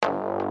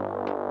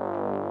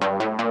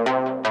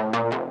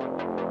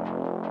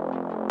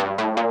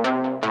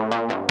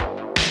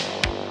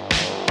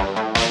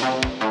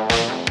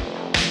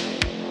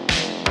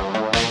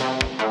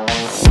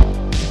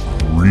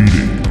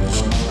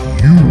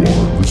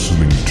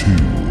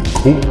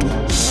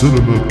Cult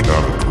Cinema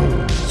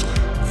Catacombs.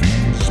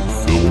 These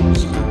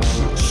films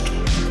exist.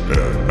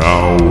 And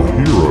now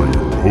here are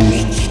your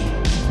hosts,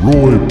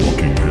 Roy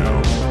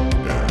Buckingham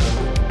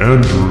and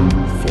Andrew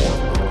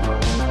Farmer.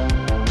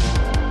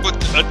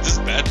 What? This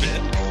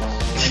Batman?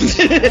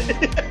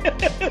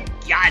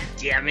 God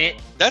damn it.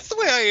 That's the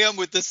way I am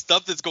with this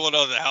stuff that's going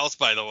on in the house,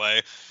 by the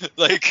way.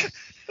 Like,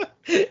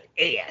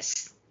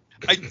 Yes.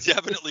 I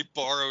definitely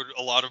borrowed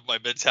a lot of my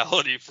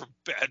mentality from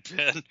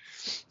Batman.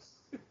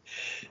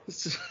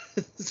 So,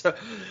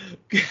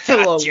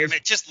 God damn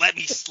it, just let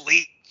me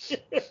sleep.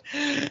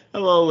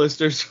 Hello,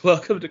 listeners.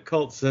 Welcome to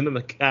Cult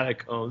Cinema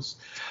Catacombs.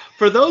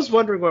 For those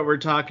wondering what we're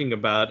talking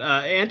about,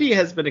 Andy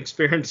has been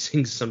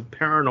experiencing some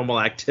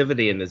paranormal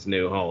activity in his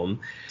new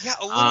home. Yeah,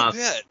 a little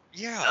bit.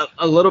 Yeah.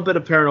 A little bit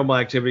of paranormal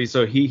activity.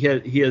 So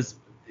he's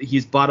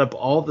bought up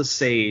all the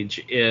sage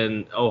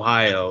in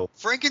Ohio.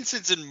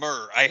 Frankincense and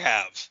myrrh, I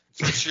have.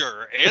 For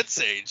sure. And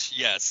sage,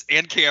 yes.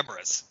 And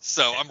cameras.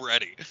 So I'm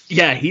ready.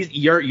 Yeah,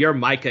 you're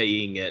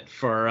Micah-ing it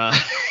for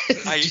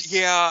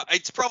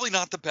it's probably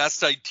not the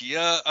best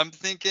idea. I'm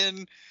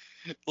thinking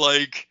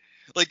like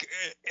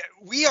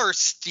we are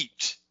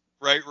steeped,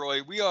 right,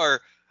 Roy? We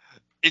are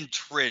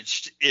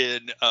entrenched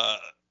in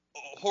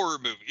horror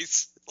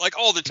movies, like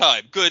all the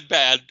time, good,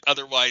 bad,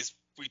 otherwise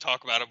we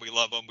talk about them, we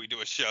love them, we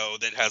do a show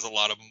that has a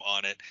lot of them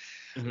on it.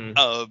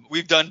 Mm-hmm.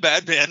 We've done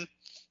Batman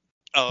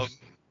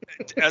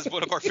as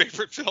one of our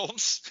favorite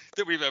films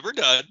that we've ever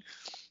done,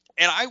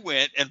 and I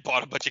went and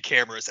bought a bunch of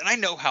cameras, and I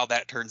know how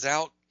that turns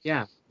out.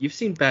 Yeah, you've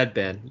seen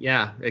Batman.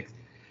 Yeah.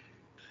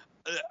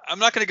 I'm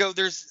not going to go,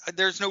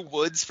 there's no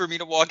woods for me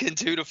to walk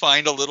into to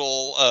find a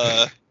little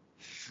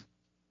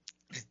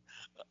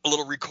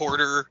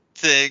recorder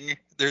thing.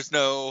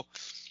 I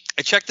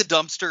checked the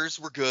dumpsters,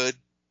 we're good.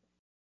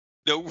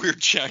 No weird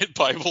giant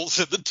Bibles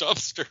in the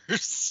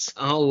dumpsters.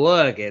 Oh,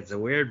 look, it's a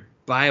weird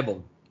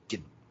Bible.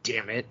 God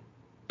damn it.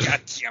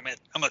 God damn it.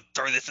 I'm going to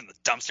throw this in the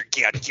dumpster.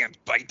 Goddamn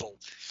Bible.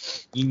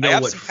 You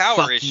know what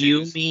fuck issues,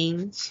 you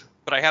means?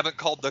 But I haven't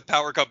called the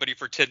power company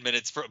for 10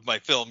 minutes for my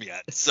film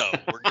yet, so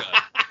we're good.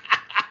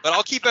 But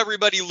I'll keep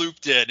everybody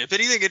looped in. If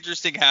anything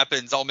interesting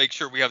happens, I'll make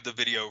sure we have the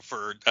video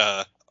for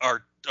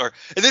our and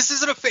this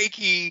isn't a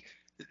fakey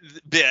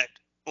bit.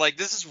 Like,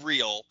 this is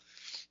real.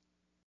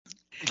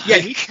 Yeah,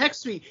 he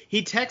texts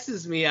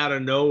me out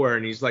of nowhere,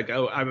 and he's like,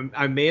 "Oh,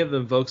 I may have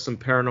invoked some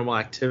paranormal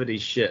activity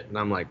shit," and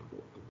I'm like,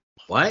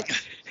 "What?"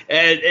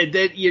 And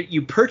then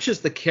you purchase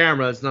the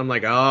cameras, and I'm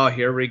like, "Oh,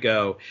 here we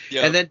go."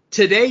 Yep. And then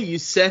today you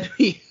sent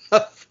me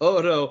a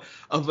photo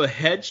of a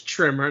hedge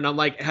trimmer, and I'm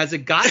like, "Has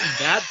it gotten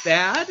that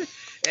bad?"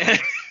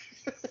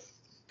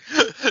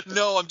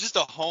 No, I'm just a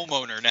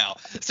homeowner now.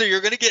 So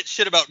you're going to get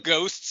shit about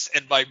ghosts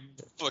and my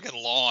fucking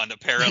lawn,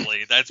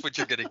 apparently. That's what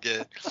you're going to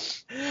get.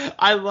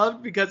 I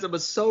loved because it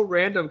was so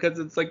random, because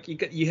it's like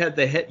you had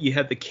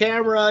the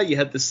camera, you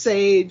had the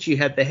sage, you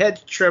had the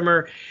hedge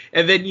trimmer,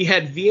 and then you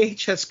had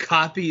VHS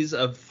copies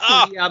of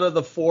 3 out of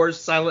the 4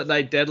 Silent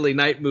Night, Deadly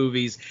Night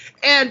movies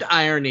and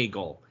Iron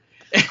Eagle.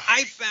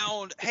 I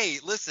found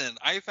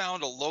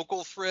a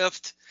local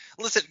thrift.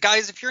 Listen,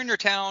 guys, if you're in your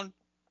town,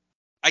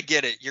 I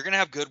get it. You're going to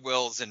have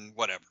Goodwills and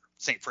whatever,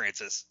 St.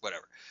 Francis,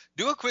 whatever.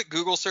 Do a quick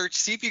Google search.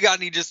 See if you got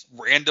any just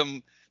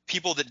random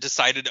people that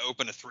decided to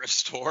open a thrift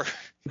store,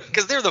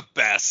 because they're the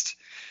best.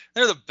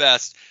 They're the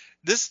best.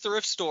 This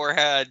thrift store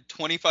had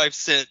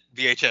 25-cent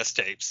VHS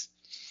tapes.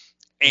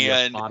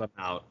 And bought them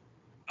out.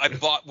 I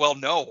didn't.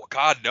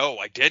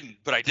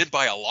 But I did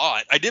buy a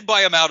lot. I did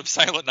buy them out of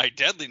Silent Night,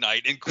 Deadly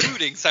Night,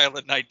 including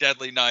Silent Night,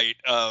 Deadly Night,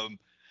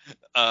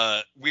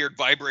 weird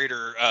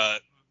vibrator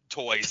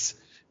toys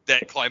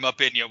that climb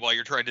up in you while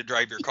you're trying to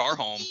drive your car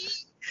home.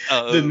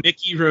 The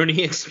Mickey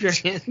Rooney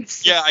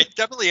experience. Yeah, I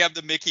definitely have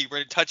the Mickey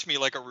touch me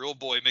like a real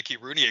boy Mickey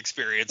Rooney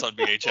experience on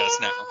VHS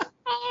now.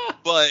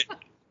 But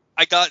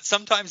I got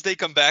Sometimes They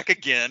Come Back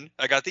Again.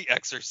 I got The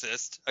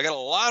Exorcist. I got a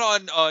lot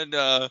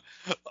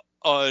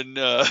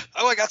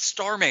I got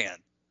Starman.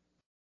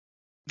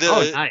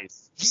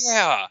 Nice.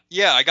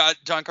 Yeah, I got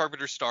John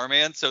Carpenter's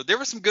Starman, so there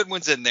were some good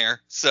ones in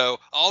there. So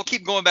I'll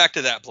keep going back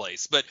to that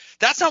place. But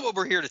that's not what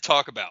we're here to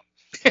talk about.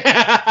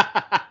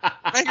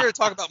 I'm not here to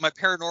talk about my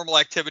paranormal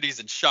activities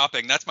and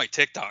shopping. That's my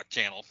TikTok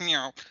channel.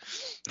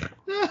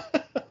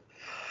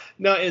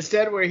 No,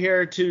 instead we're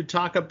here to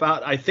talk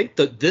about,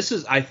 this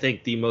is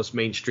the most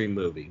mainstream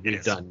movie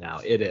we've done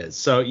now. It is.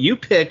 So you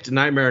picked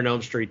Nightmare on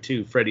Elm Street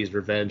 2, Freddy's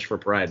Revenge for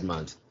Pride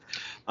Month.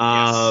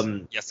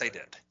 Yes, I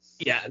did.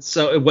 Yeah.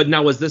 So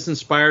was this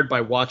inspired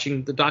by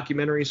watching the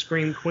documentary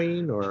Scream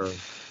Queen, or?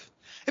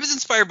 It was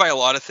inspired by a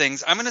lot of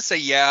things. I'm going to say,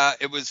 yeah,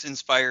 it was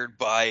inspired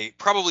by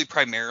probably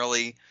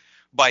primarily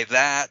by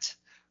that,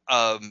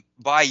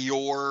 by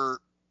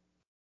your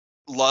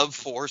love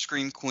for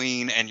Scream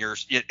Queen and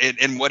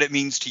what it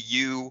means to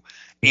you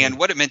and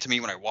what it meant to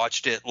me when I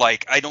watched it.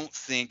 Like, I don't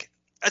think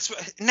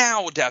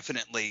now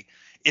definitely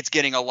it's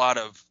getting a lot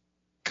of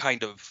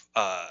kind of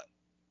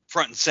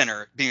front and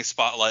center, being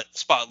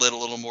spotlit a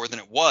little more than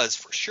it was,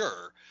 for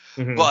sure.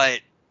 Mm-hmm.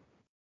 But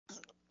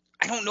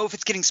I don't know if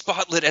it's getting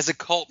spotlit as a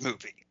cult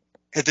movie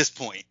at this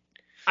point.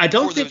 I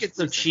don't think it's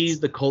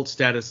achieved the cult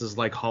status as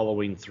like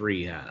Halloween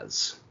 3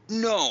 has.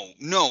 No,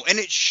 and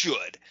it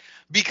should,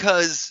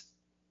 because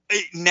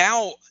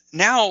now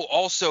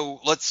also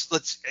let's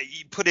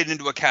put it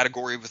into a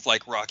category with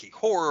like Rocky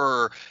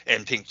Horror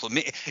and Pink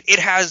Flamingo. It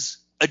has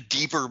a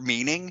deeper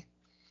meaning,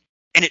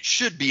 and it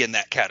should be in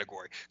that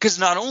category, because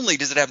not only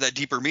does it have that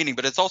deeper meaning,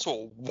 but it's also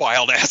a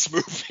wild ass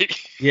movie.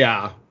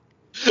 Yeah.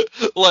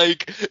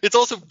 Like, it's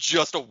also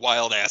just a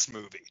wild ass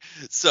movie.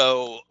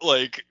 So,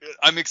 like,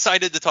 I'm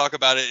excited to talk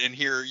about it and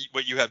hear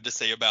what you have to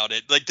say about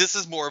it. Like, this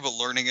is more of a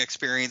learning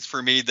experience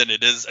for me than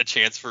it is a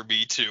chance for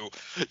me to,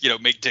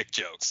 make dick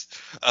jokes.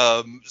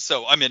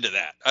 So I'm into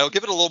that. I'll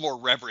give it a little more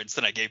reverence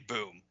than I gave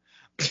Boom.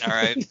 All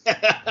right.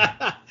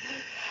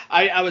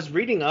 I was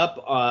reading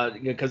up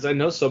because I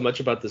know so much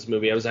about this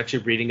movie. I was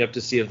actually reading up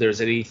to see if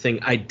there's anything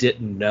I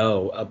didn't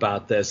know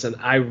about this, and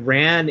I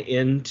ran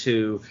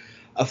into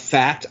a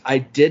fact I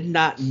did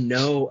not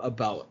know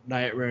about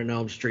Nightmare on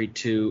Elm Street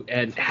 2,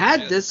 and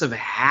had this have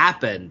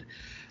happened,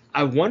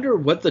 I wonder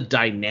what the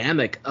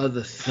dynamic of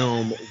the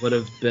film would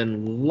have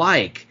been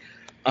like.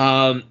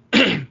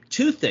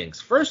 Two things.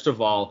 First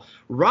of all,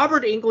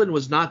 Robert Englund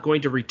was not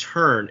going to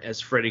return as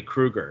Freddy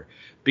Krueger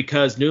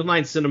because New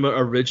Line Cinema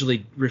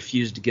originally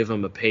refused to give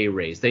him a pay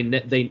raise. They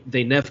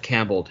Nev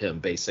Campbelled him,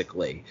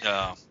 basically.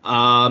 Yeah.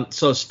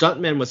 So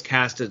Stuntman was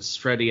cast as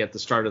Freddy at the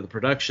start of the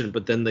production,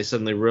 but then they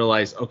suddenly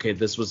realized, okay,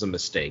 this was a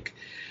mistake.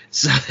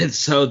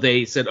 So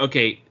they said,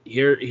 okay,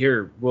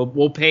 here,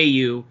 we'll pay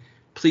you.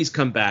 Please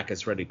come back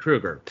as Freddy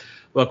Krueger.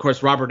 Well, of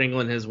course, Robert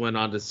Englund has went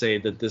on to say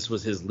that this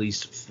was his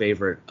least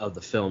favorite of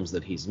the films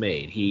that he's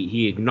made.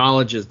 He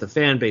acknowledges the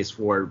fan base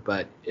for it,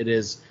 but it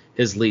is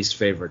his least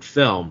favorite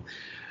film.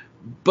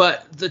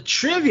 But the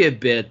trivia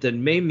bit that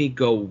made me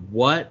go,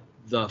 what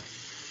the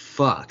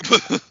fuck,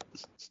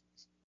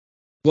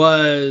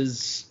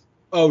 was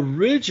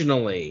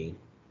originally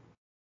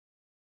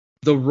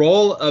the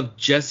role of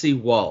Jesse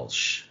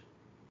Walsh,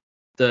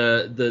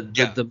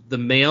 the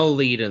male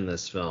lead in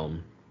this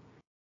film,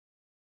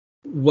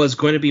 was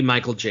going to be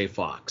Michael J.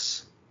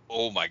 Fox.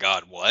 Oh my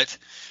God, what?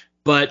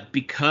 But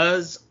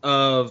because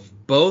of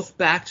both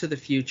Back to the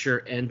Future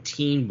and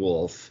Teen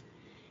Wolf,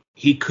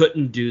 he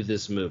couldn't do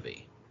this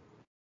movie.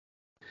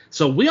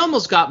 So we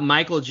almost got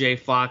Michael J.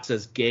 Fox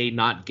as gay,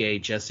 not gay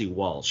Jesse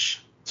Walsh.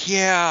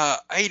 Yeah,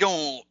 I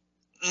don't.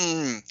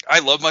 I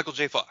love Michael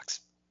J. Fox.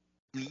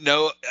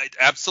 No, I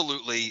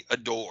absolutely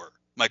adore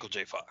Michael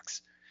J.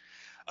 Fox.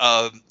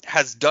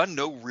 Has done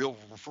no real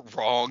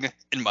wrong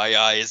in my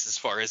eyes as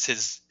far as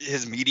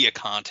his media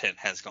content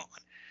has gone.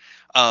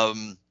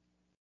 I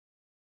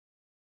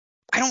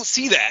don't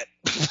see that.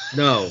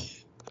 No.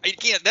 I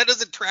can't. That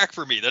doesn't track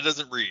for me. That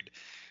doesn't read.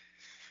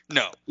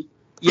 No.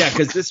 Yeah,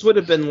 because this would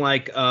have been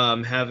like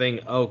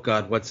having, oh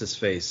God, what's his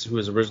face? Who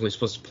was originally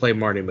supposed to play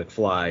Marty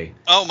McFly.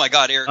 Oh my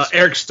God, Eric Stoltz.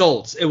 Eric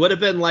Stoltz. It would have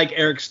been like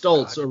Eric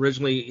Stoltz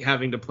originally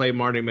having to play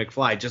Marty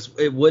McFly. Just,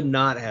 it would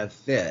not have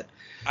fit.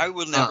 I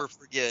will never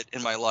forget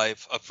in my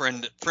life a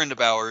friend of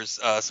ours,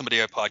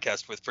 somebody I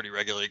podcast with pretty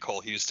regularly,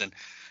 Cole Houston,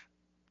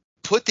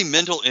 put the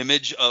mental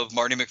image of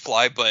Marty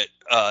McFly, but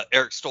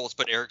Eric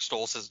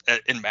Stoltz is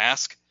in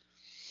mask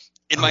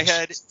in my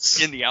head,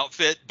 in the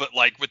outfit, but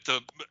like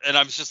and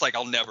I was just like,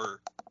 I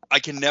never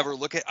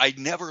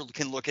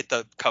can look at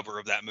the cover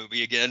of that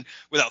movie again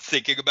without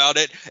thinking about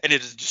it, and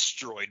it has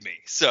destroyed me.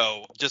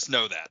 So just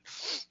know that.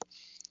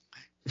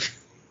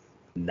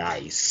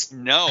 Nice.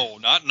 No,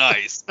 not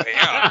nice.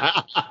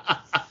 Bam.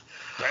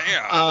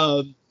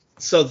 Bam.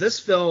 So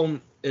this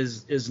film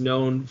is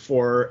known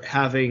for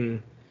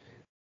having,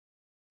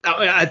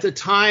 at the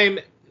time,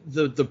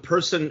 the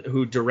person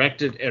who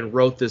directed and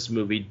wrote this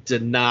movie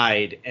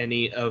denied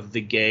any of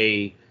the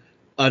gay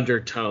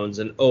undertones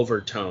and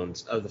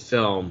overtones of the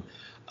film,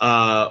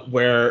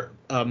 where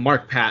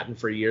Mark Patton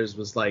for years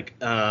was like,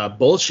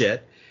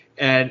 bullshit.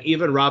 And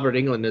even Robert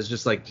Englund is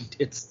just like,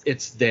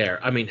 it's there.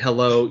 I mean,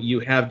 hello, you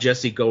have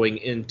Jesse going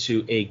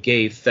into a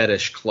gay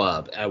fetish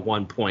club at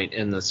one point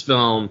in this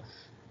film.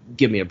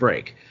 Give me a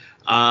break.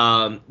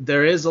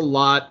 There is a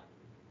lot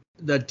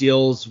that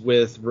deals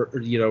with,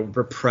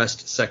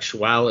 repressed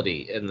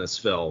sexuality in this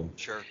film.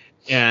 Sure.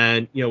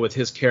 And, with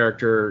his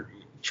character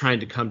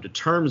trying to come to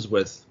terms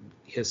with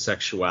his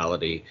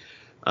sexuality.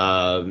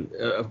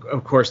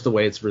 Of course, the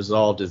way it's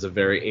resolved is a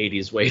very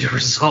 80s way to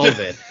resolve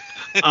it.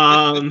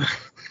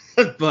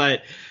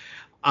 But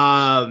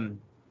I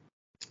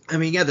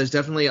mean, yeah, there's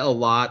definitely a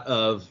lot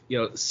of,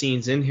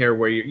 scenes in here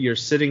where you're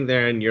sitting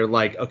there and you're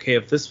like, okay,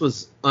 if this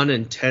was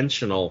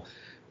unintentional,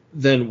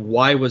 then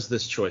why was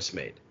this choice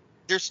made?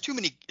 There's too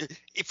many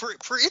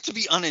for it to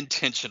be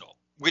unintentional,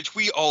 which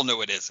we all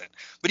know it isn't.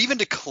 But even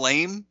to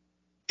claim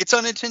it's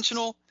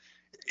unintentional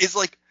is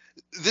like,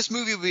 this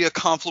movie would be a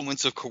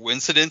confluence of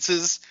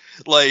coincidences.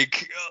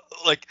 Like,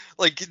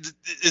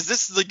 is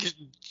this like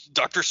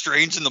Doctor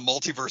Strange in the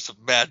Multiverse of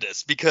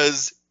Madness?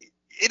 Because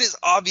it is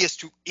obvious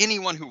to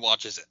anyone who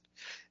watches it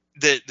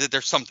that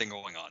there's something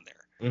going on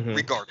there,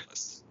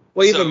 regardless.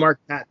 Well, even Mark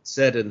Patton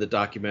said in the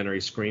documentary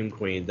Scream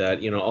Queen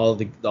that, you know, all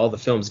the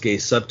film's gay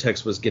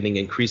subtext was getting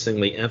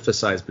increasingly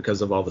emphasized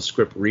because of all the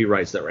script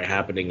rewrites that were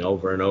happening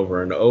over and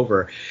over and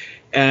over.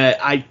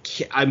 I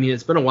mean,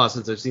 it's been a while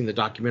since I've seen the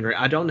documentary.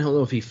 I don't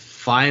know if he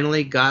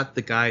finally got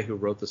the guy who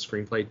wrote the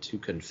screenplay to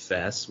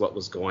confess what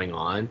was going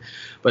on,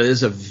 but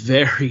there's a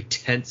very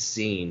tense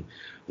scene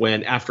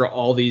when, after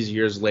all these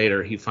years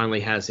later, he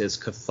finally has his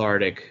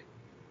cathartic,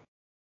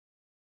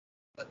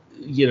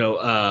 you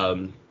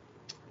know,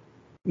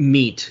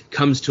 meet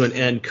comes to an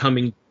end,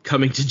 coming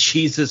to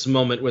Jesus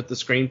moment with the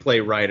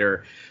screenplay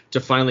writer to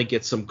finally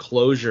get some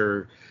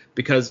closure.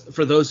 Because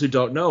for those who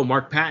don't know,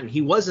 Mark Patton, he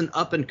was an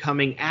up and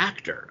coming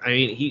actor. I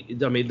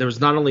mean, there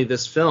was not only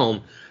this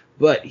film,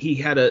 but he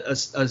had a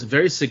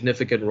very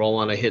significant role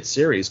on a hit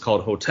series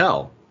called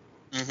Hotel.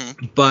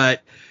 Mm-hmm.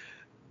 But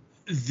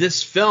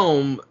this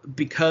film,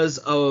 because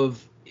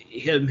of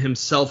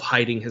himself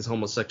hiding his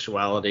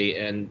homosexuality,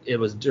 and it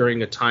was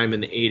during a time in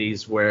the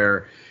 80s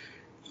where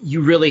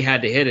you really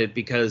had to hit it,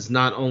 because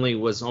not only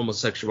was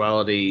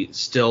homosexuality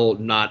still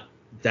not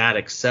that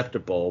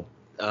acceptable,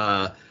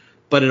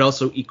 but it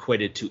also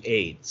equated to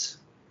AIDS.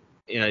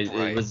 You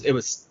know,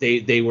 right.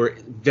 They were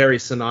very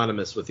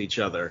synonymous with each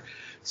other.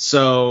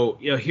 So,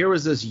 you know, here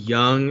was this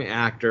young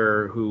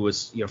actor who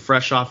was, you know,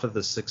 fresh off of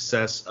the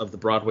success of the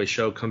Broadway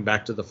show Come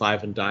Back to the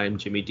Five and Dime,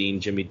 Jimmy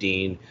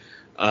Dean,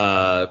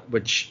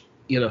 which,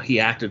 you know, he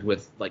acted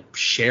with like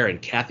Cher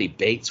and Kathy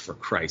Bates, for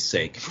Christ's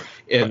sake,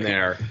 in right.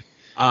 there.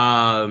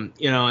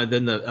 You know, and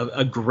then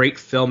a great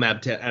film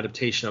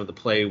adaptation of the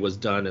play was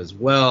done as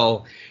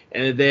well.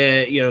 And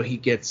then, you know, he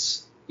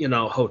gets, you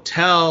know,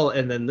 Hotel,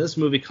 and then this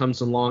movie comes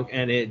along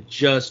and it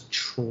just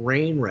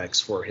train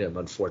wrecks for him,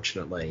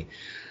 unfortunately.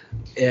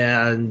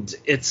 And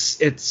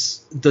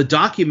it's the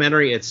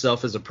documentary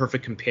itself is a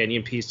perfect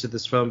companion piece to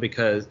this film,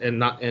 because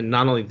not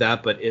only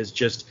that, but is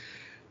just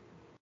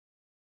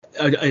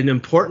an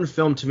important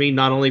film to me,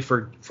 not only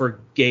for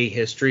gay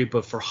history,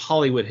 but for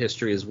Hollywood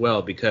history as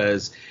well,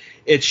 because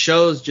it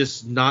shows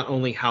just not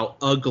only how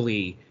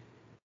ugly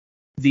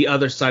the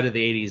other side of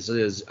the 80s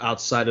is,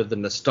 outside of the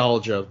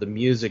nostalgia of the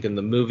music and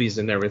the movies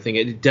and everything.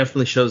 It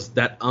definitely shows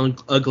that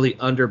ugly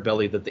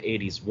underbelly that the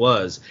 80s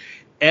was.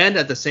 And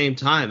at the same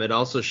time, it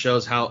also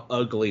shows how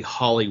ugly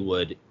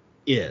Hollywood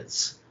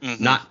is.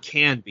 Mm-hmm. Not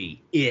can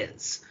be,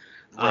 is.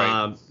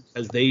 Right.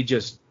 As they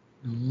just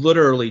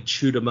literally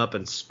chewed them up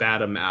and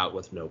spat them out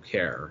with no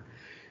care.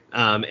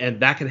 And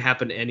that can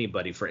happen to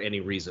anybody for any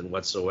reason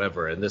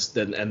whatsoever. And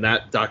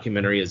that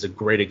documentary is a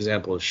great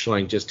example of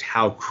showing just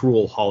how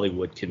cruel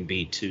Hollywood can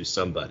be to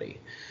somebody.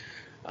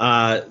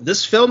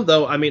 This film,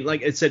 though, I mean,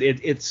 like I said,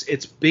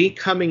 it's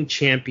becoming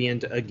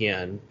championed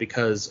again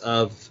because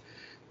of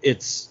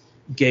its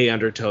gay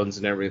undertones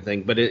and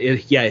everything. But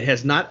it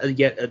has not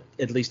yet,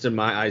 at least in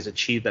my eyes,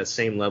 achieved that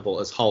same level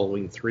as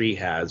Halloween 3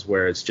 has,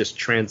 where it's just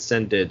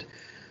transcended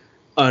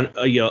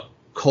a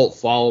cult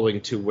following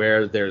to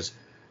where there's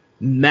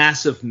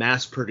massive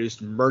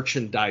mass-produced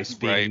merchandise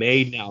being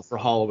made now for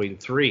Halloween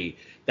 3.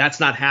 That's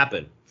not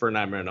happened for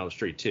Nightmare on Elm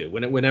Street 2.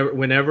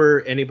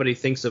 Whenever anybody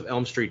thinks of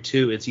Elm Street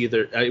 2, it's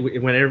either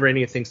whenever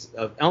anyone thinks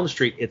of Elm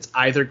Street, it's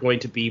either going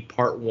to be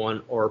part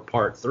 1 or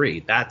part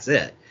 3. That's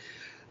it.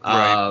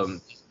 Right.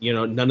 You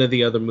know, none of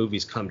the other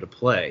movies come to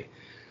play.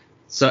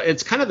 So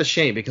it's kind of a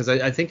shame, because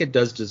I think it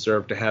does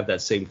deserve to have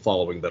that same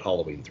following that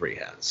Halloween 3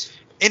 has.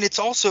 And it's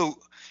also,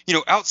 you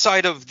know,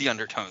 outside of the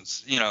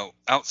undertones, you know,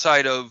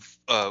 outside of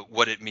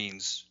what it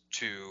means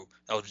to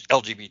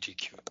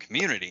LGBTQ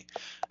community,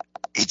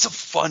 it's a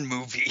fun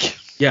movie.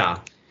 Yeah,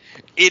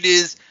 it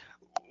is.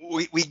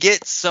 We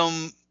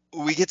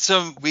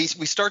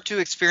start to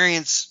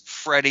experience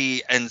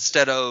Freddy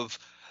instead of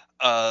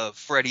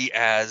Freddy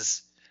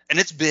as, and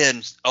it's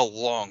been a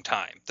long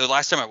time. The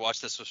last time I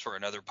watched this was for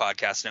another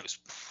podcast, and it was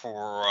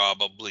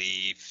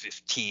probably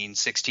 15,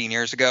 16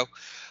 years ago.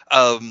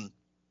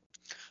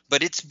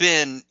 But it's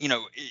been, you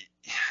know,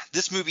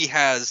 this movie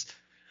has,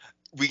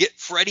 we get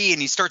Freddy and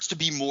he starts to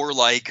be more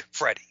like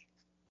Freddy.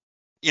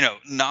 You know,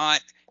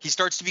 he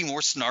starts to be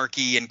more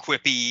snarky and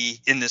quippy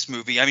in this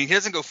movie. I mean, he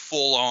doesn't go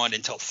full on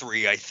until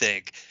 3, I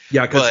think.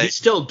 Yeah, because he's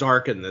still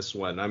dark in this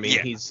one. I mean,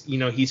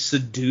 he's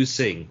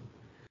seducing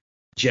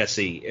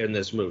Jesse in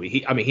this movie.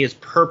 He is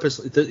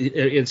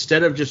purposely,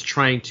 instead of just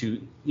trying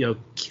to, you know,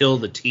 kill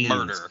the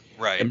teens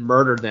and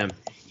murder them,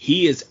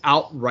 he is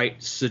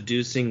outright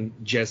seducing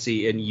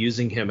Jesse and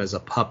using him as a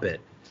puppet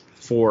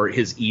for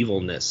his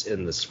evilness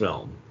in this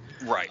film.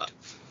 Right.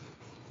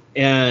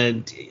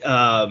 And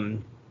I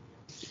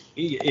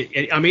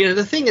mean,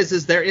 the thing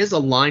is there is a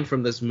line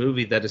from this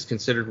movie that is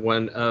considered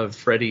one of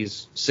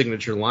Freddy's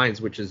signature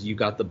lines, which is, "You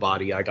got the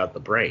body, I got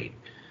the brain."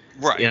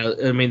 Right. You know,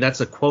 I mean,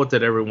 that's a quote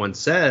that everyone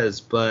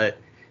says, but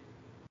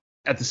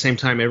at the same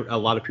time, a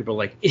lot of people are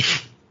like,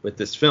 with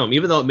this film,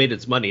 even though it made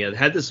its money,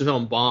 had this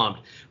film bombed,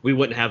 we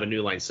wouldn't have a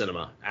New Line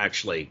Cinema,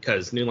 actually,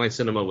 because New Line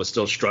Cinema was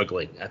still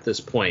struggling at this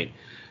point.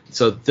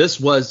 So this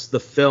was the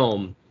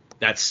film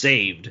that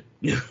saved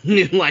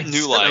New Line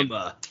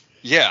Cinema.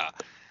 Yeah.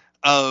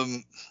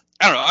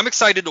 I don't know. I'm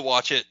excited to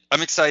watch it.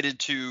 I'm excited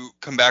to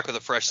come back with a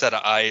fresh set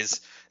of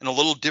eyes and a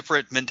little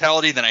different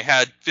mentality than I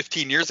had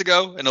 15 years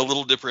ago, and a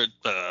little different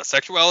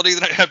sexuality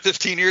than I had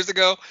 15 years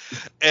ago,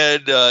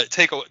 and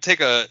take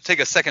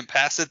a second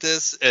pass at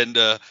this and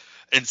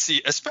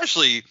see,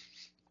 especially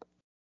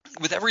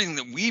with everything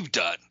that we've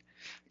done.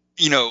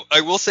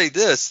 I will say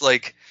this,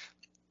 like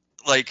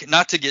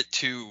not to get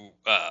too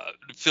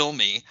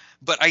filmy,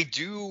 but I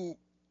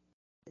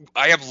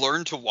have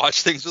learned to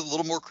watch things with a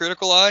little more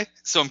critical eye,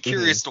 so I'm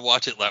curious to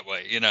watch it that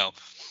way,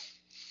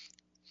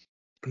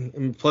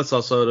 And plus,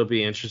 also, it'll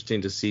be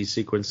interesting to see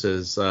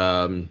sequences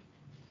all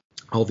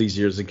these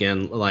years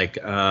again, like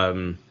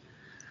the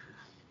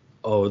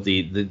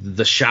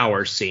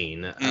shower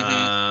scene,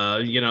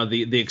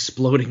 the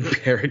exploding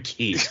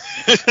parakeet.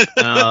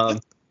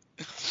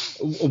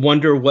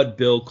 Wonder what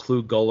Bill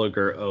Clu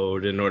Gallagher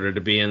owed in order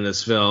to be in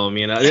this film.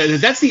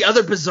 That's the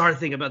other bizarre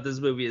thing about this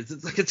movie is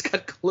it's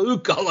got Clu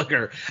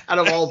Gallagher out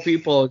of all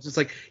people. It's just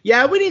like,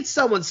 yeah, we need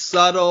someone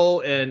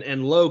subtle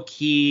and low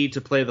key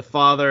to play the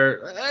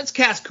father. Let's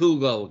cast Clu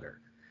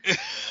Gallagher. Yeah,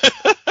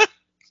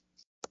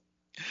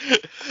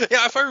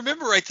 if I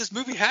remember right, this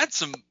movie had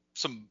some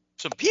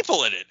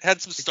people in it,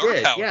 had some star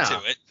power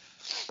to it.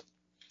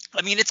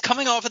 I mean, it's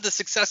coming off of the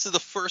success of the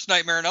first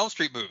Nightmare on Elm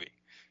Street movie.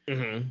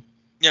 Mm-hmm.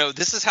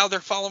 This is how they're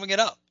following it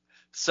up.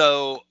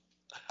 So,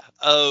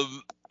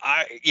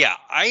 I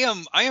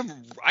am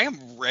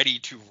ready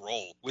to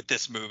roll with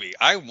this movie.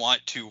 I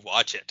want to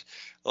watch it.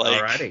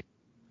 Alrighty.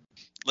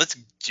 Let's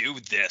do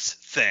this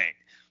thing.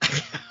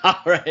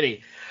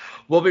 Alrighty.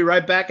 We'll be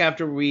right back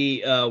after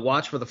we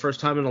watch for the first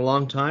time in a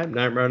long time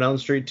Nightmare on Elm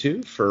Street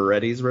 2,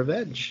 Freddy's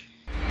Revenge.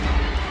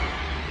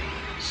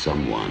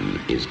 Someone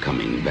is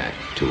coming back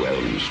to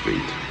Elm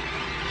Street.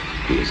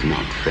 He is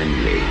not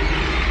friendly.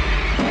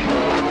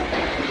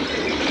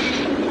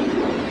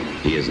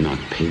 He is not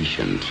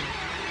patient.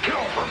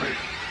 Kill for me.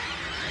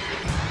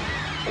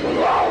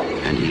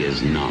 And he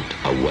is not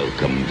a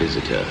welcome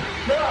visitor.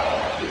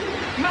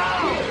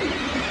 No!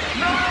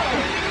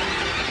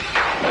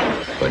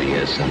 But he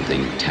has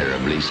something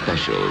terribly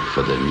special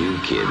for the new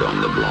kid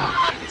on the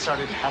block. It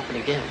started to happen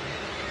again.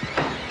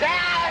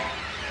 Dad!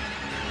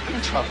 I'm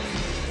in trouble.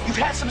 You've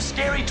had some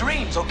scary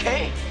dreams,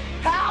 okay?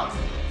 Help!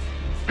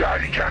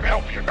 Daddy can't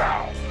help you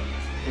now.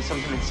 There's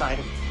something inside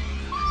him.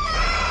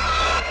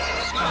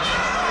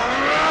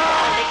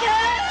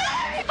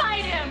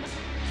 Fight him!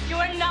 You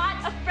are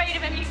not afraid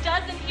of him. He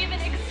doesn't even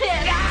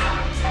exist.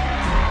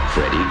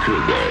 Freddy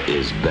Krueger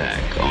is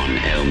back on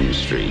Elm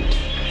Street.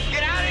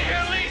 Get out of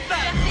here, Lisa!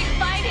 Jesse,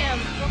 fight him!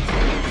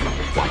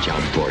 Watch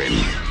out for him.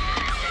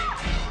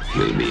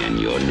 He'll be in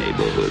your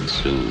neighborhood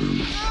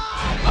soon.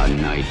 A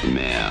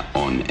Nightmare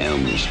on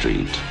Elm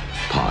Street,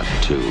 Part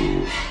 2.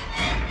 You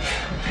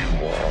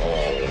are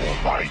all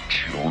my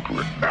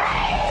children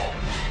now.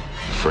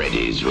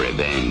 Freddy's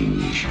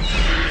Revenge.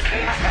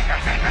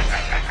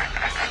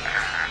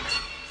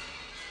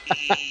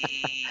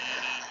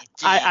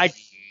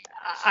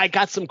 I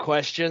got some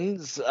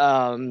questions,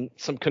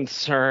 some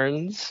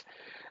concerns.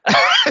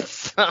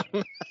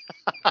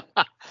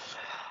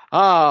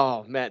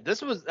 Oh man,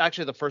 this was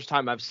actually the first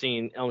time I've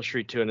seen Elm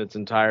Street 2 in its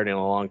entirety in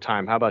a long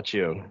time. How about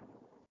you?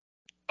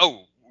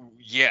 Oh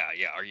yeah.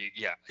 Are you?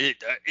 Yeah.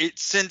 It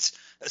since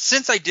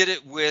I did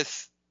it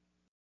with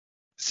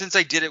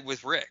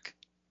Rick.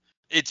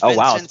 It's been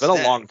it's been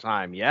a long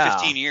time. Yeah,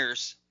 15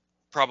 years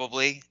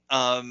probably.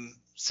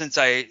 Since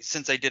I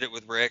did it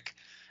with Rick,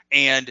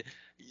 and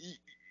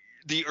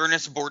the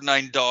Ernest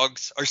Borgnine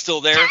dogs are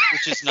still there,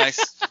 which is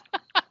nice.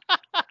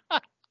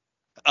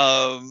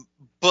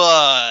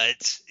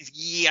 But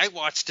yeah, I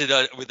watched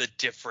it with a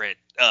different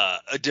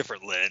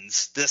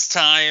lens this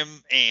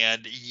time,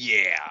 and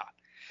yeah,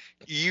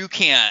 you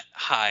can't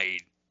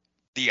hide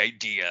the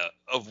idea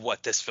of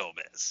what this film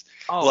is.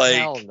 Oh,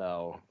 hell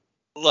no.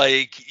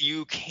 Like,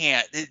 you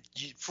can't,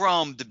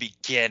 from the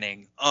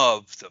beginning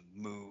of the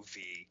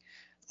movie,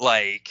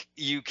 like,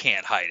 you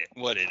can't hide it,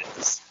 what it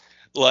is.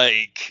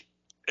 Like,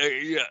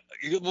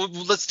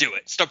 let's do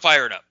it.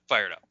 Fire it up.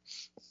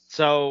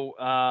 So,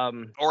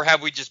 or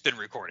have we just been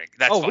recording?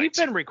 That's fine. We've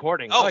been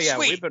recording. Oh, yeah,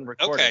 sweet. We've been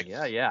recording.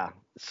 Okay. Yeah.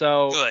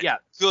 So, good. Yeah.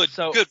 Good,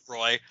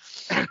 Roy.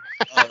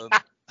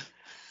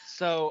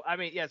 So, I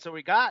mean, yeah, so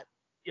we got,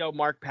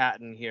 Mark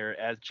Patton here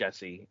as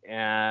Jesse,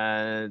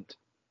 and,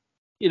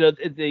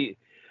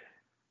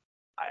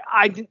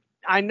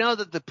 I know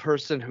that the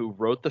person who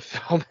wrote the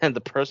film and the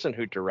person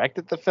who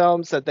directed the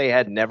film said they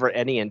had never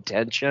any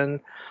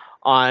intention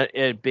on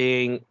it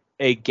being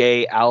a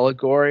gay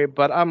allegory,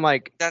 but I'm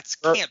like, that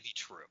can't be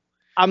true.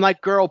 I'm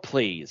like, girl,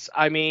 please.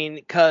 I mean,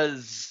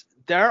 because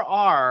there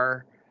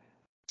are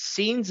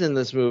scenes in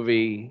this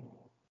movie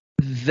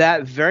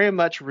that very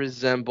much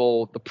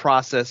resemble the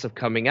process of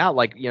coming out,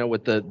 like,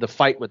 with the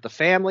fight with the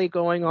family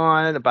going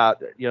on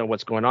about,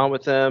 what's going on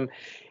with him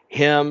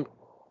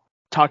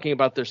talking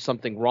about there's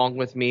something wrong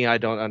with me. I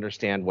don't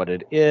understand what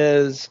it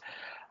is.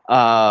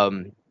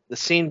 The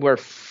scene where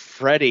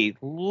Freddy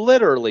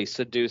literally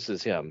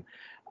seduces him.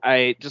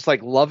 I just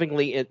like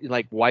lovingly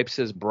wipes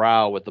his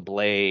brow with the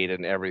blade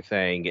and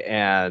everything.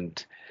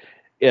 And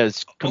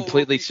is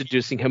completely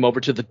seducing him over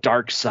to the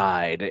dark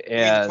side. I mean,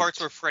 And the parts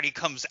where Freddy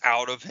comes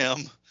out of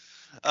him.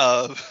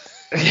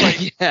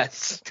 Like,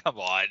 yes. come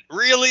on,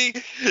 really?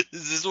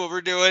 Is this what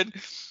we're doing?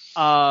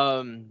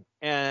 And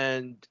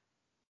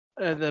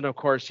then of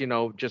course,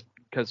 just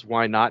because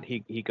why not?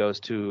 He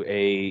goes to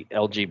a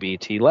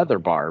LGBT leather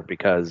bar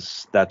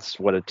because that's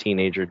what a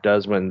teenager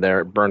does when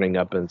they're burning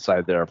up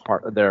inside their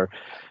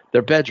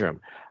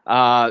bedroom.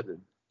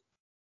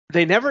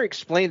 They never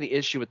explain the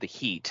issue with the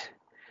heat.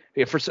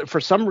 Yeah, for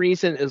some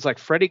reason, it's like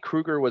Freddy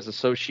Krueger was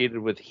associated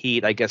with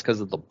heat, I guess, because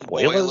of the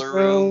boiler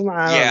room.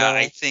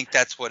 I think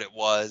that's what it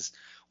was.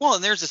 Well,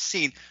 and there's a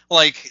scene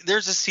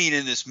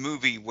in this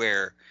movie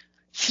where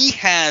he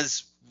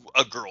has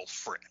a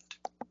girlfriend,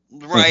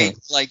 right?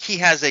 Mm-hmm. Like, he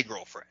has a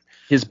girlfriend.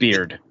 His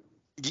beard.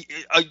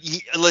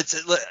 He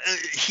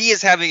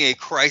is having a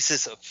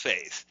crisis of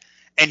faith,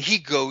 and he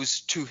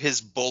goes to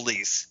his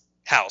bully's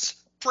house,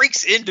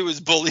 breaks into his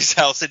bully's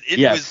house and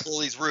into his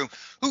bully's room,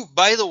 who,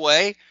 by the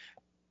way,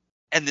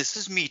 and this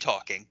is me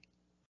talking,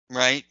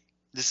 right?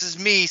 This is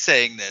me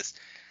saying this.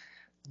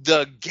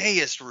 The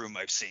gayest room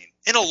I've seen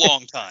in a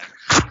long time.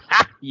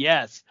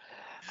 Yes.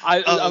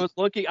 I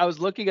was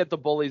looking at the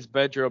bully's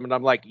bedroom, and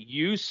I'm like,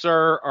 you,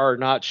 sir, are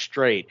not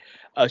straight.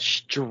 A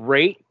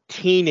straight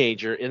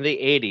teenager in the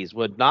 80s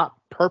would not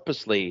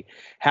purposely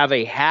have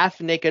a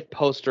half-naked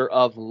poster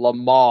of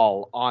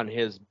Lamal on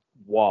his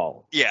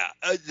wall. Yeah,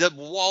 the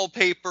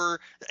wallpaper,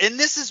 and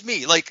this is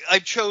me. Like, I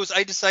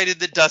decided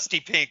that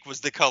dusty pink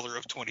was the color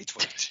of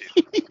 2022.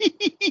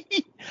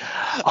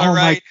 Oh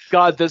my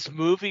God, this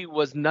movie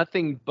was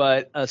nothing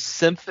but a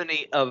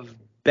symphony of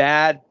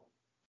bad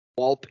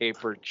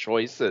wallpaper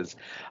choices.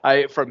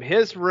 From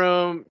his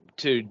room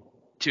to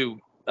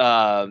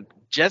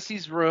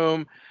Jesse's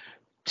room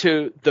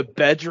to the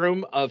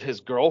bedroom of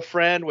his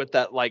girlfriend with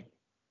that like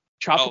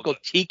tropical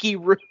tiki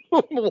room.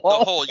 The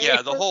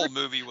whole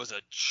movie was a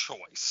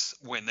choice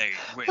when they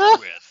went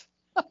with.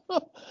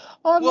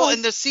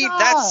 And the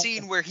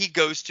scene where he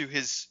goes to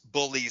his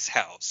bully's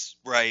house,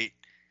 right?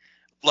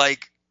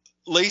 Like,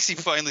 Lacey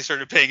finally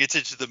started paying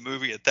attention to the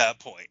movie at that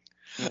point.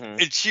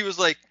 Mm-hmm. And she was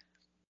like,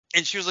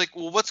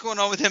 well, what's going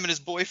on with him and his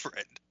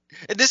boyfriend?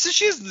 And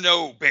she has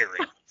no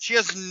bearing. She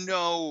has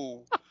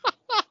no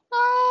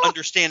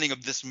understanding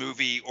of this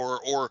movie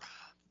or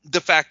the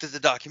fact that the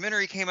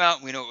documentary came out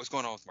and we know what was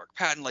going on with Mark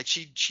Patton. Like,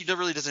 she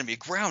really doesn't have any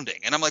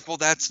grounding. And I'm like, well,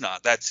 that's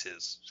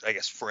his, I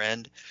guess,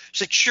 friend.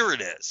 She's like, sure it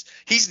is.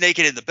 He's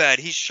naked in the bed.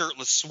 He's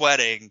shirtless,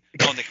 sweating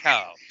on the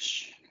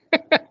couch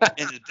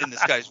in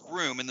this guy's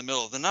room in the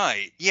middle of the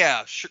night.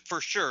 Yeah,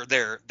 for sure.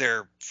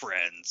 They're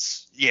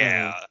friends.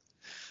 Yeah,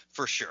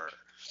 for sure.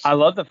 I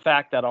love the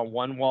fact that on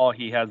one wall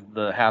he has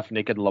the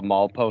half-naked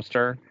Lamal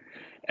poster,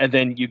 and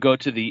then you go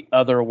to the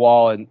other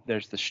wall and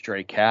there's the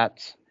stray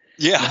cats.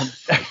 Yeah.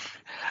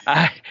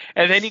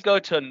 And then you go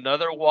to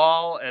another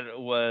wall and it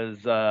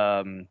was,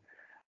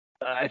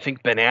 I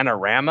think,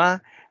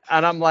 Bananarama.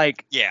 And I'm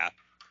like, yeah,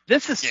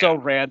 this is so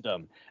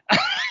random.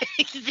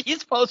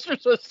 These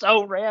posters are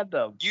so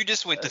random. You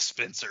just went to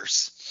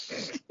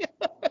Spencer's.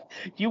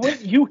 You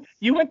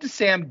went to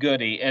Sam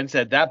Goody and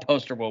said that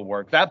poster will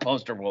work. That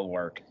poster will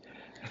work.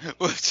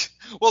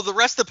 Well, the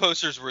rest of the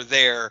posters were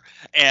there,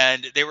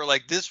 and they were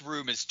like, this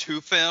room is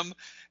too femme.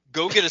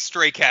 Go get a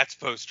Stray Cats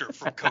poster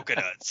from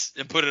Coconuts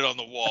and put it on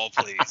the wall,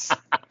 please.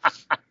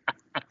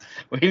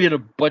 We need to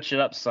butch it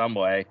up some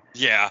way.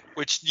 Yeah,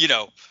 which,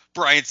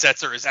 Brian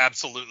Setzer is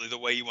absolutely the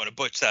way you want to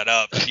butch that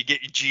up. If you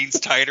get your jeans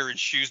tighter and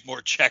shoes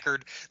more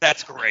checkered,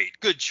 that's great.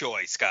 Good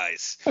choice,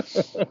 guys.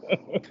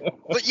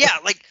 But yeah,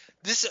 like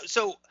this.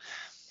 So,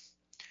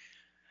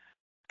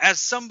 as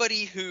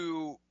somebody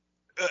who,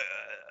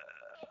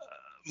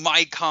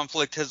 my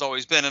conflict has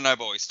always been, and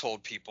I've always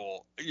told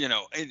people,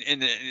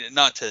 and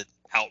not to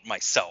out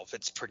myself,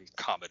 it's pretty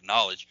common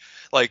knowledge.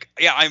 Like,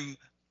 yeah, I'm.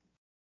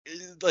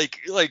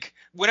 Like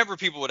whenever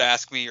people would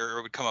ask me or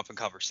it would come up in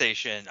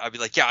conversation, I'd be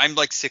like, yeah, I'm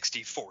like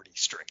 60-40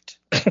 straight.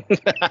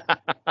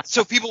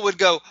 So people would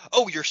go,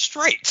 oh, you're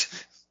straight.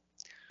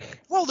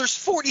 Well, there's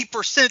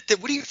 40% that,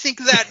 what do you think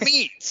that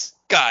means,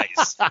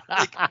 guys?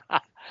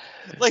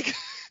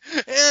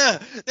 Yeah,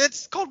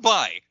 that's called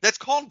bi.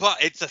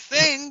 It's a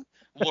thing.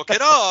 Look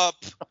it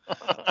up.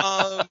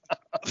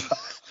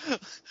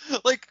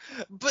 But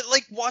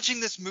watching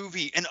this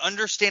movie and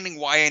understanding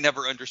why I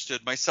never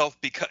understood myself,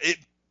 because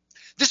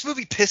this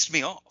movie pissed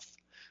me off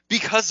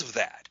because of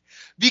that.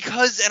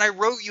 And I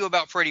wrote you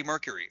about Freddie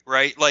Mercury,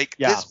 right?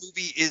 This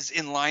movie is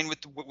in line with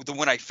the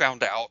When I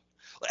Found Out.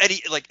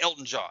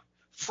 Elton John,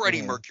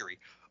 Freddie Mercury,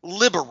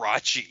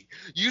 Liberace,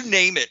 you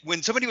name it.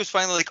 When somebody was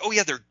finally like, oh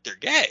yeah, they're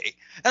gay.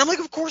 And I'm like,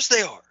 of course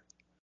they are.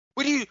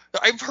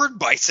 I've heard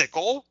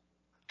Bicycle.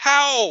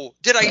 How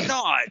did I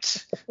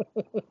not?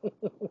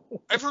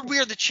 I've heard We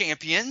Are the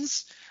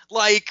Champions.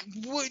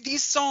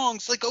 These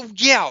songs, oh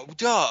yeah,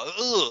 duh,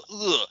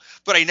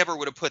 but I never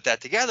would have put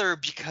that together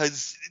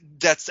because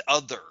that's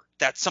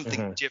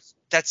something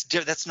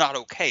that's not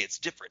okay. It's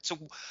different. So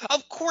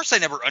of course I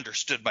never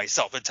understood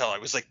myself until I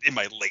was like in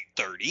my late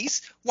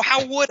 30s. Well,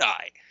 how would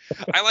I?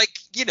 I like,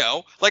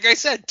 like I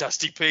said,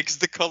 Dusty Pink's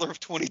the color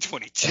of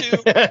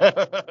 2022.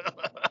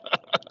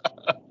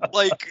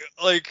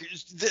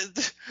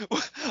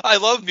 I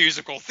love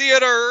musical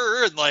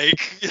theater, and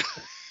like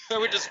I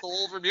went to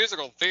school for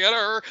musical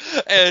theater,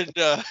 and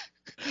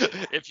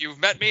if you've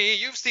met me,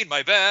 you've seen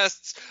my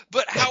vests.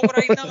 But how would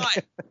I not?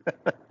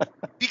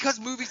 Because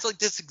movies like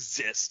this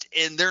exist,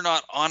 and they're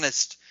not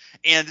honest,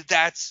 and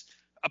that's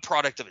a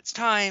product of its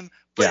time.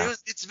 But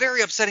it's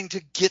very upsetting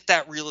to get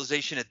that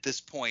realization at this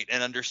point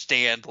and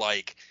understand,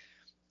 like,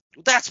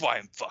 that's why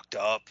I'm fucked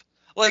up.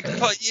 Like,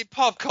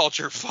 pop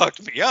culture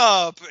fucked me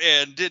up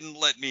and didn't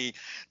let me,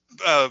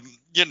 and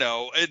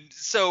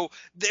so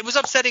it was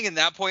upsetting in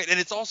that point, and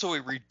it's also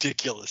a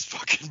ridiculous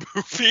fucking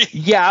movie.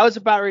 Yeah, I was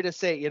about ready to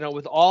say,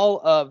 with all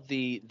of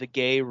the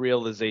gay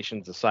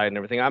realizations aside and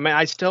everything, I mean,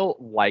 I still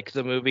like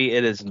the movie.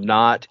 It is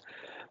not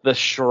the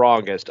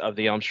strongest of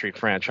the Elm Street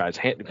franchise.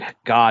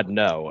 God,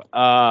 no.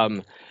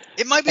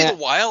 It might be the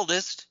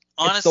wildest.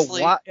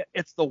 Honestly,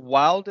 it's the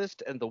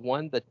wildest and the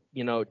one that,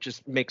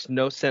 just makes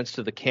no sense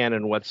to the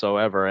canon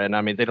whatsoever. And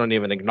I mean, they don't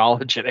even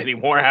acknowledge it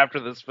anymore after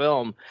this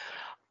film.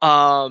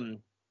 But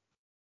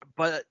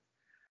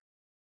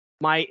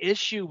my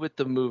issue with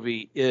the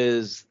movie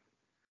is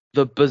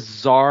the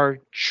bizarre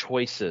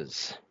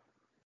choices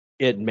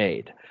it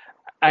made.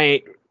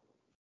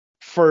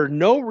 For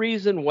no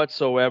reason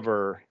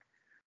whatsoever,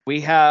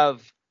 we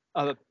have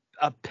a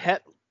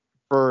pet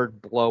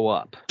bird blow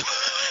up.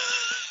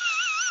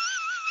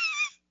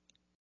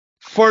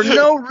 For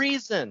no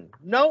reason.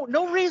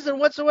 No reason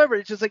whatsoever.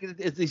 It's just like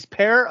it's these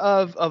pair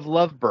of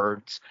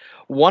lovebirds.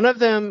 One of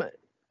them,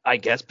 I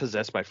guess,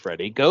 possessed by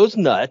Freddy, goes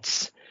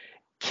nuts,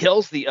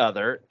 kills the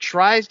other,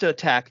 tries to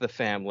attack the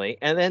family,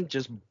 and then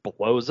just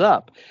blows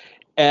up.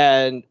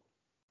 And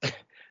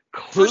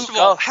first of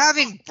all,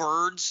 having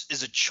birds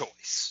is a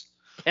choice.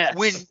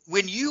 Yes.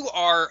 When you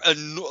are a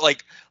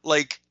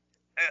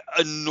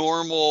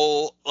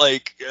normal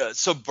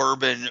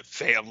suburban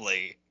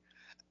family,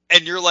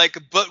 and you're like,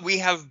 but we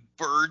have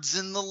birds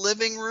in the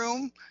living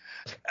room.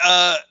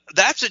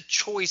 That's a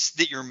choice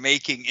that you're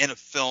making in a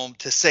film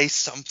to say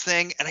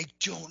something, and I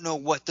don't know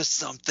what the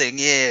something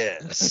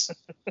is.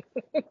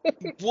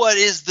 What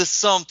is the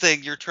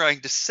something you're trying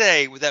to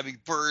say with having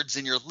birds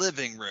in your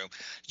living room?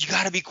 You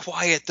got to be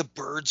quiet. The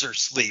birds are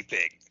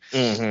sleeping.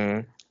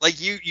 Mm-hmm. Like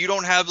you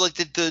don't have like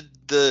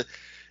the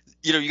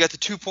you got the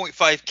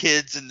 2.5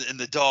 kids and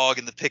the dog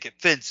and the picket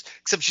fence,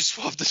 except you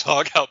swapped the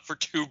dog out for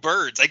two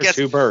birds. I guess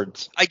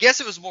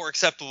it was more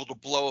acceptable to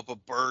blow up a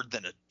bird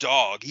than a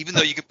dog, even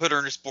though you could put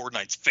Ernest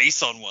Borgnine's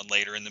face on one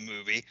later in the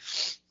movie.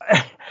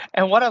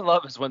 And what I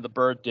love is when the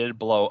bird did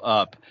blow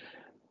up,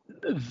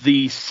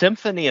 the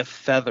symphony of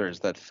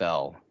feathers that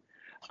fell.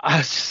 I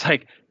was just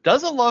like,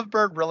 does a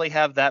lovebird really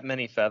have that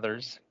many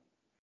feathers?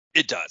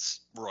 It does,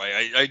 Roy.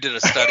 I did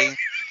a study.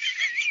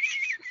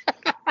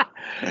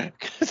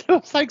 Because it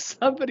was like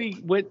somebody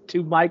went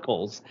to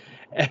Michael's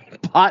and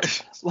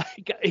bought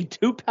like a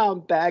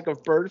 2-pound bag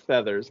of bird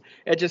feathers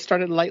and just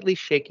started lightly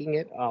shaking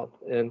it up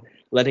and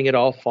letting it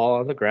all fall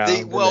on the ground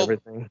and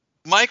everything.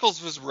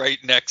 Michael's was right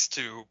next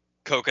to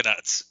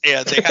Coconuts,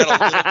 and they had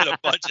a little bit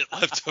of budget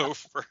left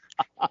over.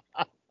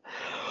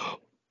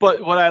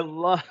 But what I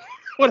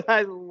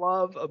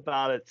love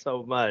about it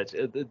so much,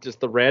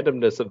 just the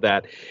randomness of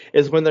that,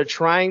 is when they're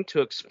trying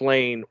to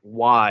explain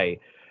why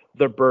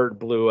the bird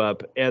blew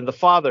up, and the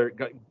father,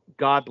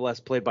 God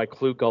bless, played by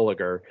Clu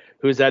Gulager,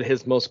 who's at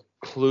his most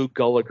Clu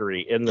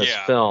Gulagery in this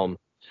film.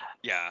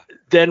 Yeah.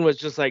 Then was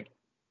just like,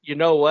 you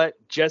know what?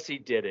 Jesse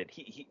did it.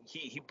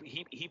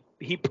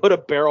 He put a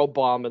barrel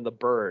bomb in the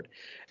bird,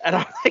 and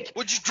I'm like,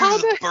 what'd you do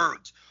to the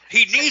birds?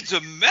 He needs a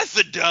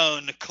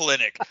methadone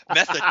clinic.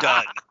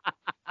 Methadone.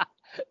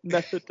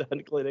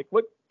 Methadone clinic.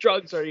 What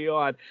drugs are you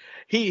on?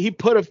 He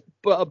put a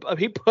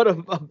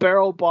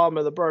barrel bomb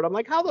in the bird. I'm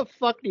like, how the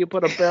fuck do you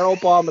put a barrel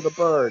bomb in a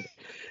bird?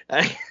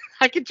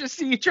 I could just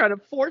see you trying to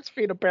force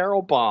feed a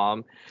barrel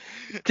bomb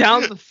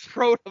down the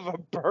throat of a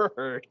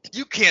bird.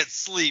 You can't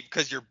sleep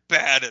because you're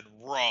bad and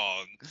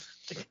wrong.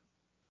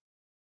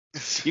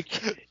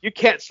 You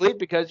can't sleep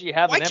because you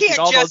haven't emptied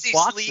all those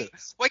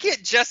boxes. Why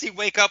can't Jesse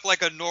wake up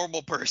like a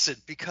normal person?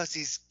 Because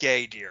he's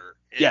gay, dear.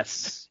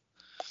 Yes.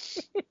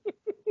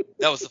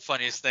 That was the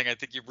funniest thing I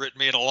think you've written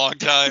me in a long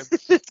time.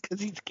 It's because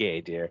he's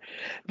gay, dear.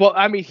 Well,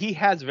 I mean, he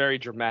has very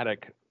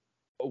dramatic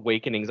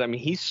awakenings. I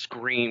mean, he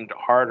screamed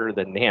harder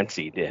than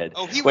Nancy did.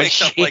 Oh, he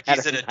wakes up like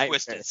he's in a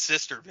Twisted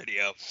Sister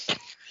video.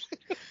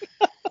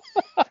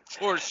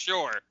 For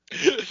sure.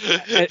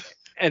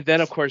 And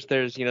then, of course,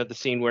 there's, the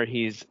scene where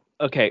he's,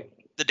 okay.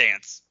 The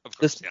dance, of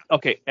course,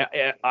 Okay,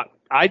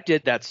 I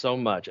did that so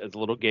much as a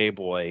little gay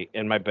boy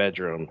in my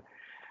bedroom.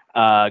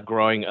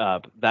 Growing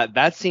up,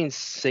 that scene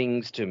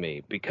sings to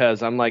me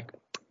because I'm like,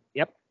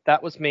 yep,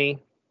 that was me.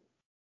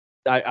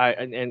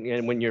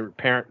 And when your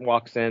parent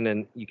walks in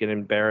and you get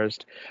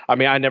embarrassed. I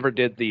mean, I never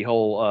did the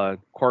whole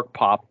cork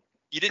pop.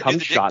 You didn't do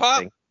the dick pop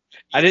thing.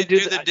 I didn't do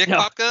the dick no.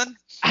 pop gun.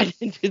 I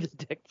didn't do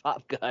the dick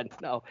pop gun,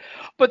 no.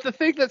 But the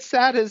thing that's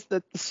sad is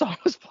that the song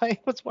was playing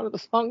was one of the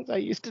songs I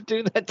used to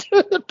do that to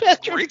in the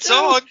bedroom. Great too.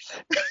 song.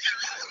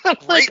 I'm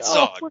Great like,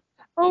 song.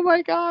 Oh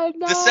my god,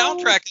 no. The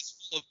soundtrack is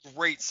full of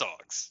great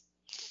songs.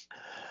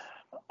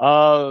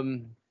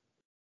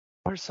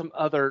 What are some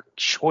other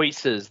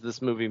choices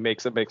this movie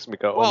makes? It makes me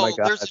go, Well, oh my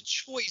god. there's a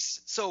choice.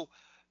 So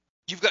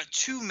you've got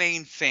two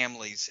main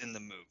families in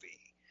the movie.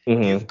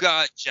 Mhm. You've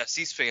got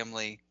Jesse's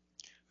family,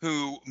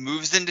 who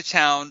moves into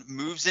town,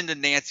 moves into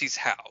Nancy's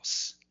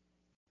house.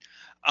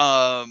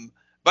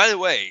 By the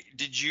way,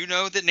 did you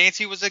know that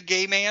Nancy was a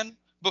gay man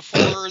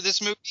before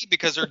this movie?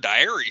 Because her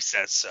diary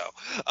says so.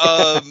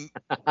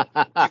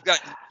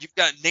 You've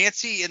got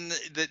Nancy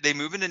they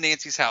move into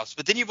Nancy's house,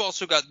 but then you've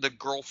also got the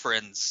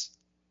girlfriend's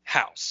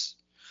house.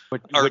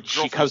 Which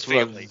she comes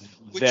from a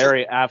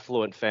very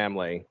affluent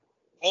family.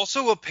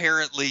 Also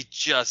apparently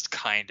just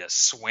kind of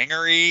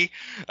swingery.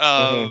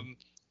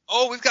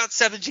 Oh, we've got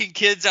 17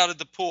 kids out at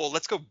the pool.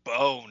 Let's go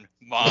bone,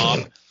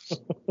 Mom.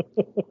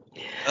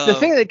 The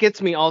thing that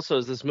gets me also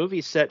is this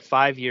movie set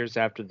 5 years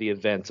after the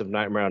events of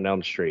Nightmare on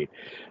Elm Street.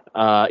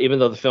 Even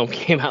though the film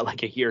came out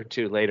like a year or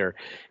two later.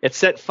 It's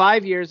set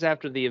 5 years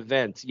after the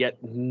events, yet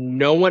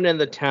no one in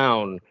the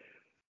town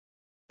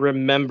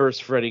remembers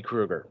Freddy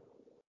Krueger.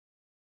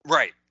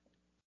 Right.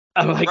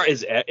 I'm like,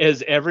 Right.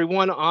 Is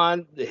everyone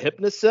on the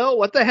Hypnosil?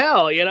 What the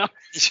hell, you know?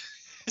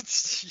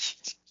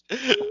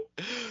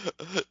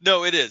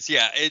 No, it is.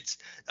 Yeah, it's.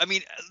 I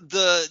mean,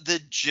 the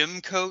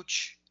gym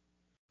coach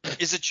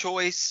is a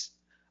choice.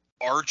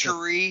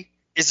 Archery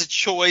is a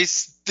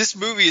choice. This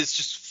movie is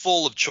just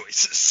full of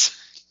choices.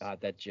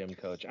 God, that gym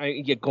coach.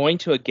 Going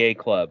to a gay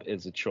club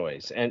is a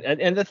choice.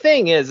 And the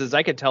thing is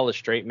I could tell a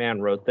straight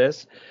man wrote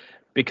this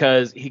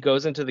because he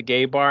goes into the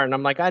gay bar and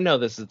I'm like, I know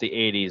this is the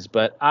 80s,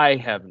 but I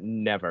have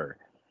never,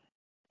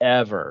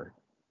 ever,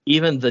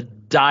 even the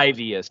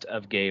diviest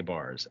of gay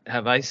bars,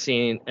 have I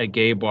seen a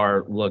gay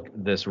bar look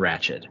this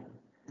ratchet.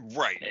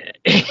 Right.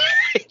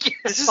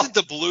 This isn't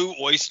the Blue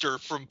Oyster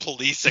from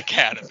Police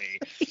Academy.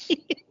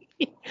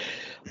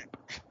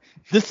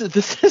 This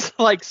is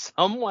like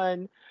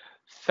someone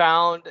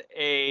found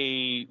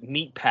a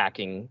meat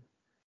packing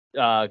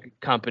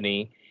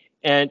company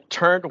and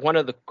turned one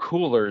of the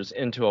coolers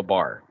into a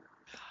bar.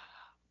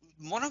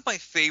 One of my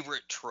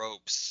favorite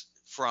tropes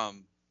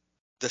from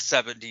the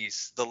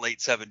 70s, the late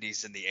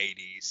 70s and the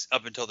 80s,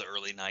 up until the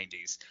early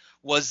 90s,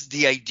 was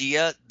the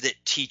idea that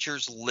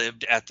teachers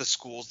lived at the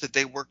schools that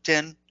they worked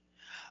in.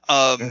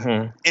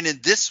 And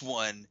in this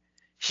one,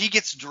 he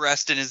gets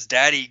dressed in his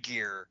daddy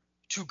gear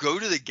to go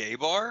to the gay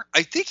bar.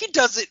 I think he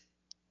does it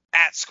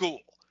at school.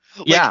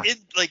 Yeah.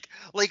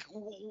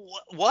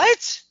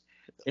 What?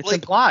 It's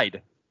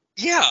implied.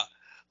 Yeah.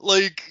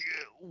 Like,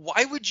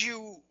 why would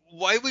you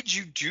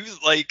do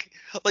like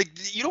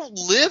you don't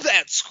live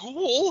at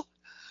school?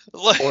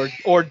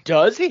 Like, or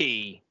does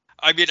he?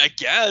 I mean, I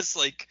guess,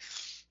 like,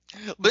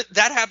 but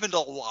that happened a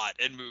lot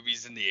in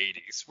movies in the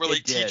 80s where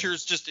like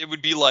teachers it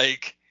would be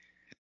like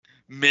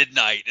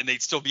midnight and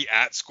they'd still be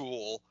at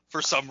school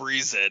for some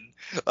reason.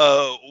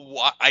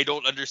 I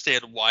don't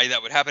understand why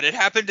that would happen. It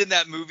happened in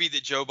that movie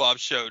that Joe Bob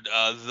showed,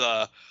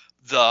 the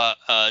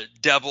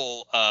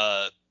devil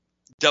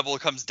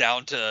comes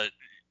down to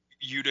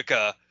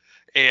Utica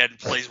and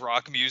plays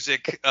rock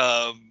music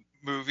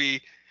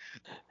movie.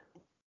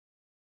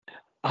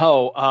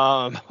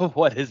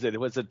 What is it?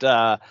 Was it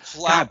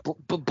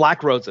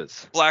Black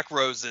Roses? Black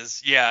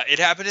Roses. Yeah, it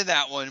happened in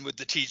that one with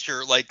the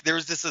teacher. Like, there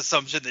was this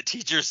assumption that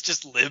teachers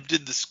just lived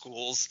in the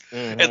schools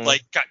and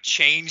like got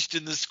changed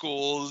in the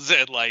schools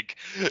and like,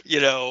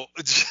 you know,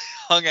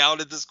 hung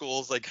out at the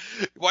schools. Like,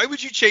 why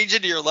would you change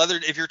into your leather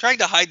if you're trying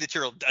to hide that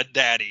you're a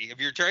daddy?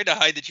 If you're trying to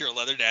hide that you're a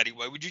leather daddy,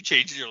 why would you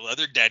change into your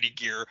leather daddy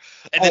gear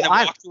and then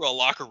walk through a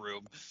locker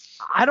room?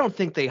 I don't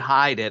think they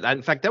hide it.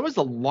 In fact, that was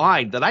a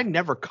line that I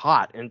never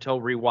caught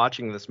until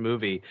rewatching this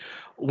movie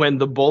when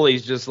the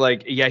bully's just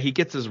like, yeah, he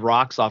gets his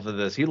rocks off of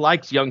this. He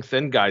likes young,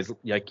 thin guys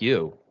like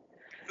you.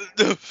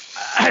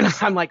 And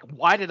I'm like,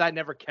 why did I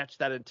never catch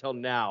that until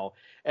now?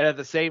 And at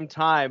the same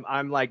time,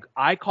 I'm like,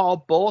 I call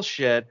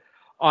bullshit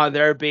on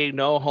there being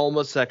no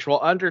homosexual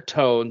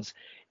undertones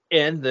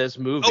in this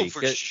movie. Oh,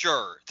 for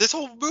sure. This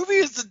whole movie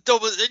is the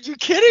dumbest. Are you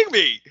kidding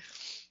me?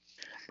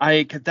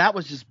 That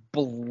was just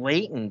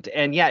blatant.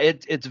 And yeah,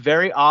 it's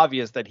very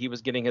obvious that he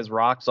was getting his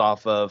rocks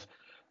off of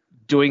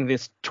doing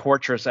this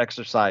torturous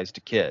exercise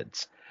to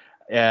kids.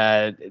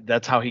 And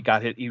that's how he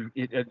got hit.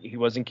 He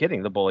wasn't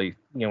kidding, the bully,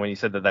 you know, when he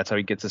said that's how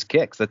he gets his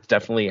kicks. That's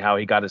definitely how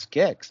he got his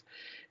kicks.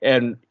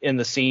 And in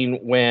the scene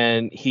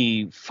when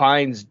he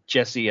finds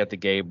Jesse at the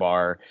gay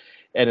bar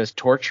and is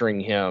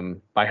torturing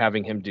him by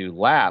having him do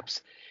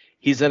laps,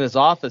 he's in his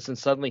office and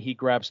suddenly he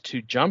grabs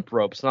 2 jump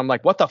ropes. And I'm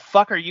like, what the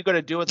fuck are you going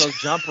to do with those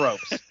jump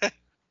ropes?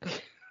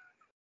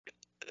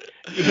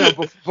 You know,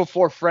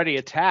 before Freddy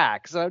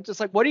attacks. I'm just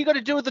like, what are you going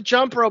to do with the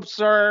jump ropes,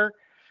 sir?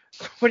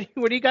 What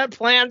do you got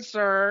planned,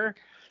 sir?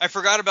 I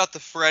forgot about the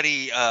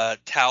Freddy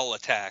towel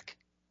attack.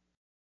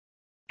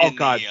 Oh,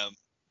 God.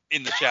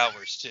 In the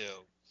showers, too.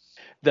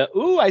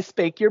 ooh, I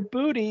spank your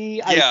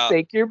booty, I Yeah.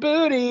 spank your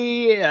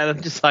booty, and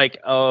I'm just like,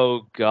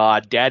 oh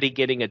god, daddy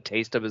getting a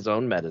taste of his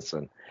own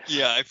medicine.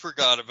 Yeah, I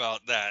forgot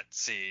about that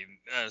scene.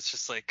 It's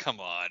just like, come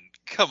on,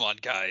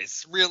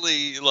 guys,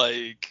 really,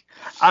 like.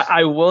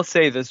 I will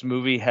say this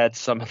movie had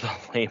some of the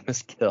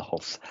lamest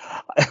kills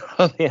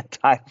of the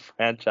entire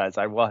franchise.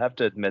 I will have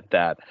to admit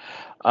that,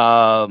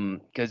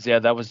 because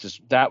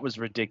that was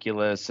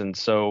ridiculous, and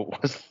so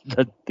was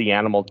the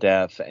animal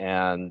death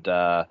and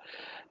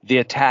the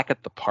attack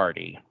at the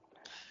party.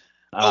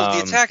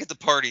 The attack at the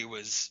party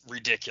was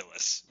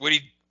ridiculous when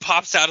he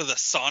pops out of the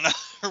sauna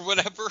or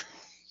whatever.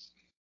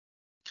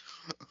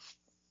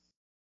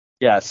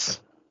 Yes.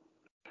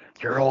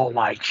 You're all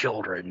my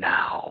children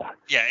now.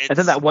 Yeah, and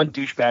then that one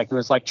douchebag who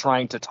was like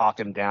trying to talk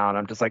him down.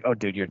 I'm just like, oh,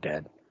 dude, you're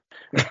dead.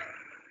 The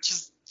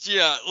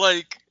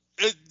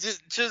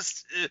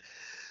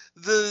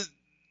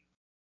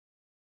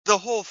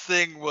whole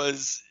thing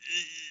was,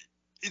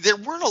 there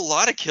weren't a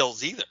lot of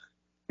kills either.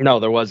 No,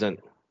 there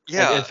wasn't.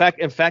 Yeah.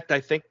 In fact, I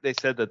think they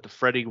said that the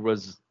Freddy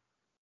was.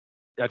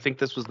 I think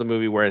this was the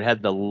movie where it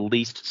had the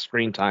least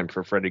screen time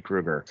for Freddy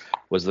Krueger.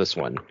 Was this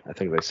one? I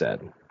think they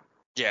said.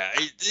 Yeah.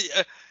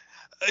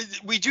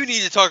 We do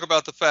need to talk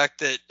about the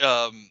fact that,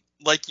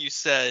 like you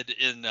said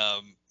in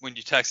when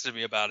you texted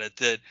me about it,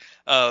 that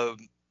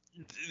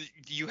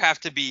you have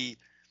to be,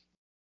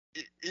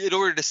 in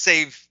order to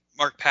save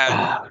Mark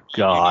Patton,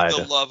 you need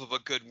the love of a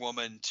good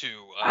woman to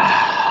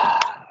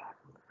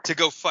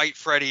go fight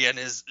Freddy and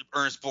his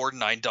Ernest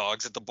Borgnine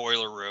dogs at the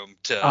boiler room.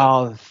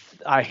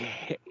 I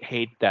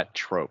hate that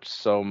trope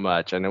so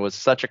much, and it was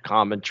such a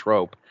common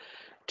trope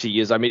to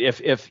use. I mean,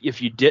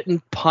 if you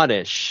didn't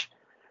punish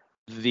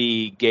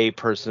the gay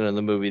person in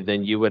the movie,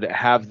 then you would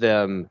have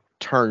them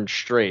turn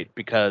straight,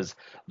 because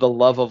the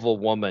love of a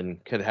woman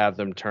could have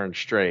them turn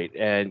straight.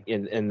 And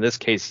in this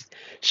case,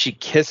 she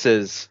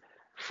kisses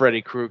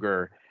Freddy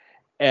Krueger,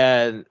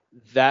 and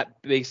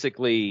that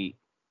basically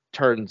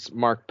turns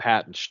Mark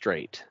Patton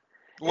straight.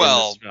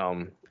 Well,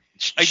 I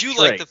do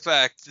like the Straight.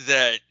 fact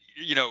that,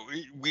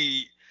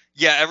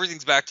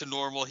 everything's back to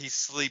normal. He's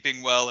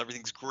sleeping well.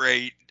 Everything's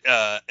great.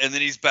 And then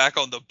he's back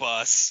on the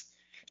bus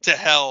to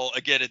hell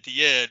again at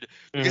the end.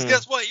 Because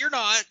guess what? You're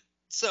not.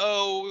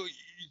 So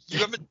you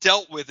haven't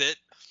dealt with it.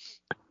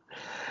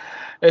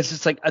 It's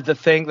just like the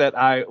thing that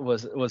I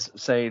was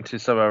saying to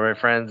some of my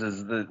friends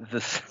is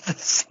the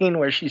scene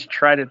where she's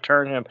trying to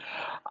turn him.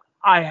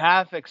 I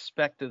have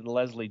expected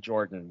Leslie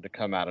Jordan to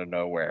come out of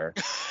nowhere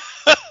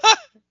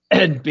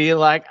and be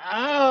like,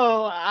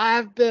 oh,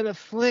 I've been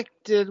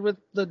afflicted with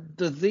the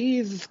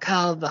disease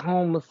called the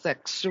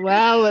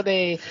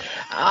homosexuality.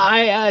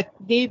 I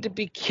need to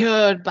be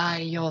cured by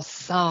your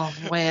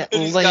soft, wet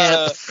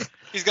lips.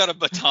 He's got a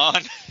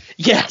baton.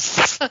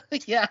 Yes.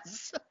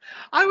 Yes.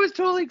 I was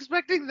totally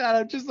expecting that.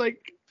 I'm just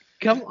like,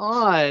 come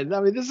on. I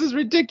mean, this is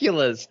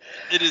ridiculous.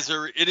 It is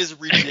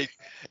ridiculous.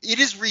 It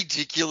is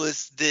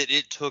ridiculous that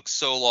it took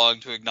so long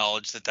to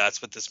acknowledge that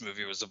that's what this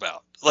movie was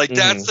about. Like,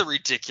 that's the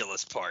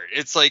ridiculous part.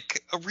 It's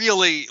like,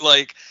 really,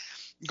 like,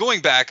 going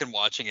back and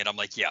watching it, I'm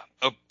like, yeah,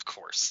 of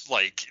course.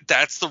 Like,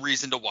 that's the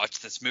reason to watch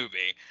this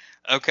movie.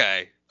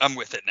 Okay, I'm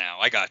with it now.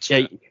 I got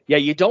you. Yeah,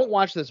 you don't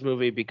watch this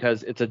movie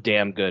because it's a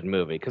damn good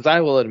movie. Because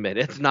I will admit,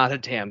 it's not a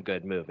damn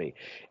good movie.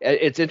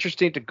 It's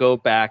interesting to go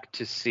back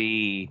to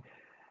see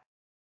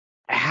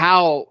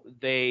how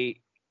they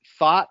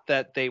thought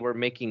that they were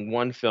making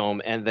one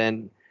film and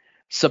then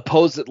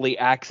supposedly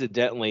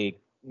accidentally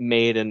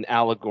made an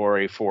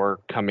allegory for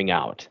coming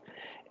out,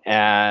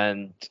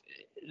 and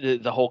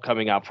the whole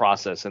coming out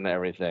process and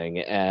everything,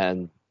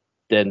 and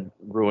then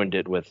ruined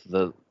it with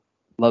the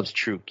love's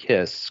true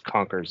kiss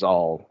conquers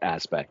all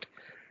aspect.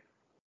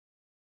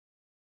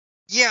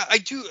 Yeah, I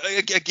do.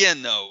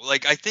 Again, though,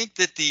 like, I think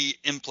that the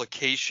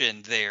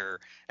implication there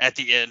at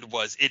the end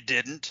was it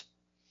didn't.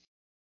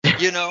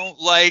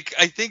 Like,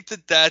 I think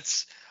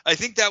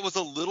that was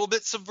a little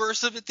bit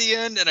subversive at the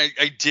end, and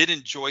I did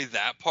enjoy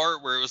that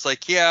part where it was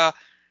like, yeah,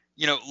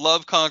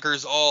 love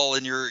conquers all,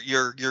 and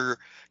you're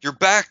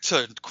back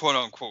to quote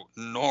unquote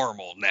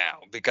normal now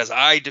because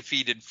I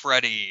defeated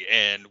Freddy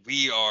and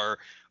we are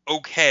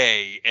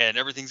okay and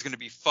everything's going to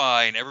be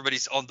fine.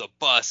 Everybody's on the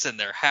bus and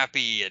they're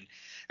happy and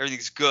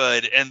everything's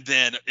good. And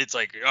then it's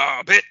like,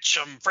 oh, bitch,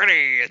 I'm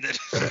Freddy. And then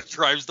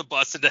drives the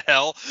bus into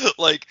hell.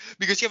 Like,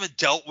 because you haven't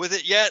dealt with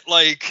it yet.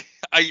 Like,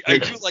 I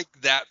do like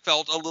that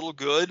felt a little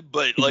good,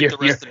 but like the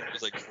rest of it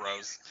was like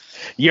gross.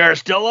 You're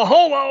still a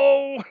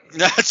homo.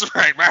 That's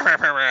right.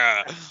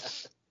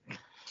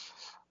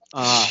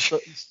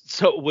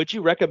 So would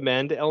you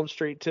recommend Elm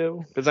Street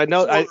 2? Because I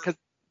know that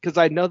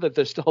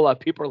there's still a lot of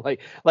people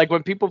like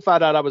when people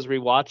found out I was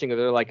rewatching it,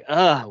 they're like,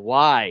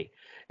 why?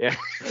 Yeah.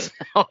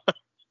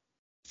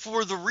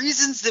 For the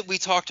reasons that we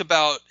talked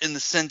about, in the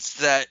sense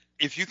that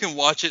if you can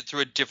watch it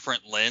through a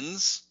different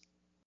lens,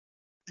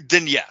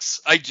 then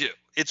yes, I do.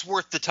 It's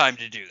worth the time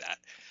to do that.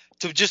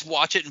 To just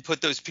watch it and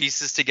put those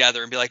pieces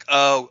together and be like,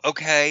 oh,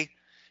 okay,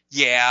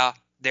 yeah,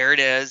 there it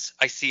is.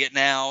 I see it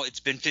now. It's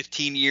been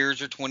 15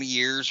 years or 20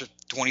 years or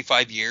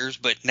 25 years,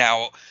 but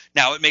now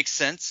it makes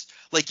sense.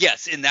 Like,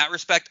 yes, in that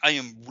respect, I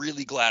am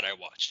really glad I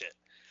watched it.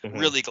 Mhm.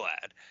 Really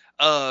glad.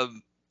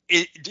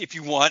 If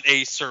you want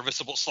a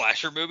serviceable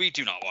slasher movie,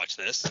 do not watch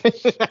this.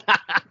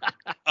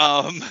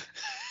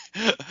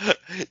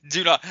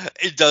 Do not.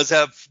 It does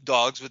have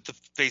dogs with the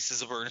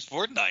faces of Ernest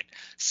Borgnine,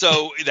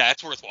 so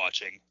that's worth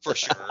watching for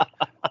sure.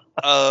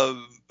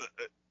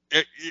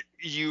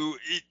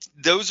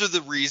 Those are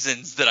the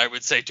reasons that I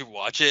would say to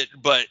watch it.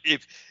 But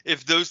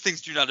if those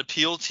things do not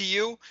appeal to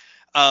you,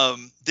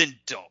 then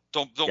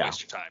don't Yeah.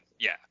 waste your time.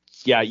 Yeah.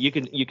 Yeah, you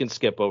can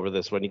skip over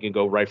this one. You can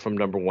go right from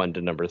number 1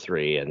 to number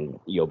 3, and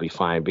you'll be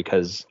fine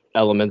because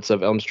elements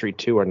of Elm Street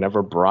 2 are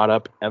never brought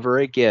up ever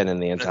again in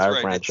the entire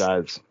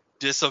franchise. It's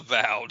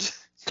disavowed.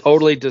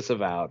 Totally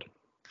disavowed.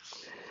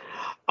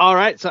 All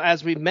right, so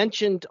as we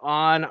mentioned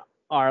on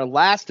our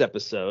last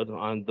episode,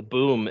 on the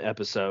Boom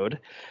episode,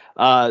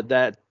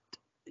 that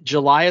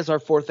July is our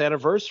 4th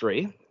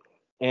anniversary,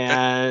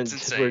 and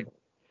That's insane.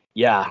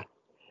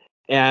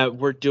 And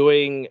we're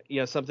doing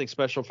something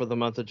special for the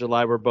month of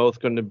July. We're both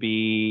going to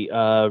be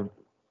we're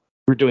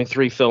doing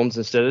 3 films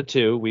instead of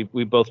 2.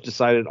 We both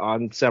decided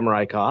on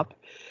Samurai Cop,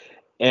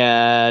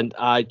 and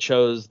I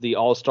chose the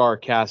all-star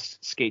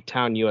cast Skate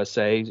Town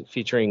USA,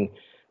 featuring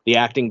the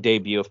acting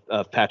debut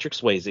of Patrick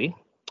Swayze.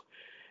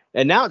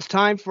 And now it's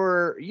time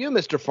for you,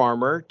 Mr.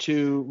 Farmer,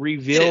 to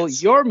reveal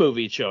your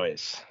movie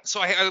choice.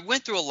 So I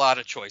went through a lot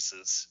of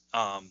choices,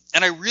 and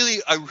I'm going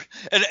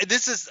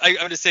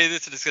to say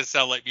this, and it's going to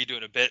sound like me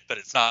doing a bit, but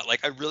it's not.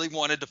 Like, I really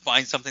wanted to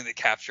find something that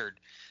captured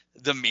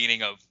the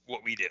meaning of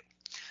what we do,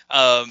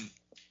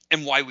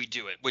 and why we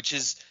do it, which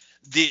is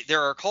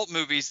there are cult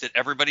movies that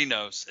everybody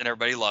knows and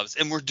everybody loves,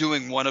 and we're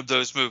doing one of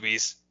those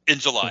movies in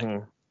July.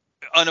 Mm-hmm.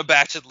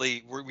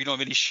 Unabashedly, we don't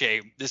have any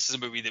shame. This is a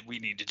movie that we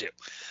need to do.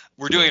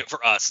 We're doing it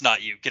for us,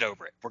 not you. Get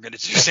over it. We're going to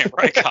do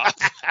Samurai Cop.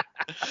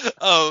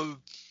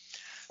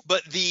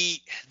 But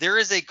there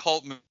is a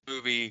cult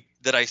movie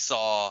that I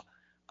saw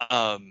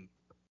kind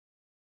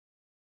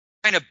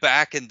of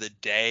back in the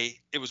day.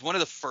 It was one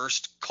of the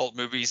first cult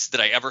movies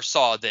that I ever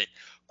saw that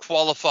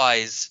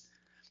qualifies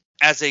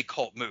as a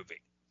cult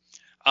movie.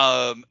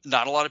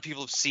 Not a lot of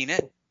people have seen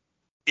it.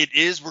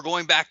 We're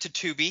going back to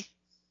Tubi.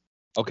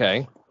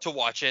 Okay. To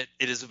watch it.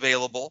 It is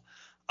available.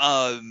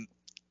 And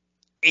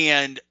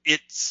it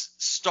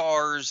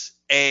stars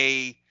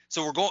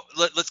we're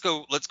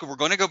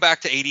going to go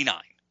back to 89.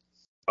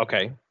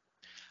 Okay.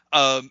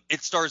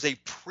 It stars a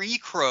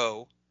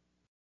pre-Crow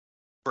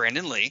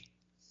Brandon Lee.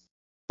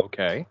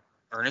 Okay.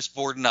 Ernest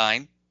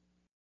Borgnine.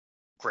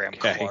 Graham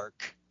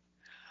Clark.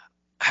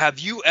 Have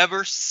you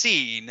ever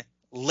seen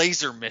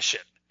Laser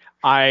Mission?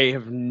 I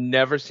have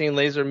never seen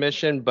Laser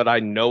Mission, but I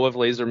know of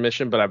Laser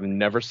Mission, but I've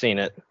never seen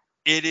it.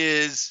 It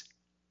is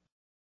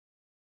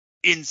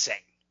insane.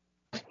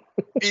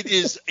 It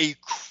is a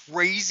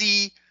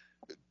crazy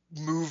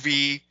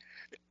movie.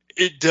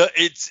 It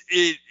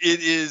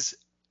is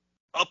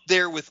up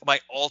there with my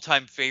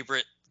all-time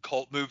favorite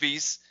cult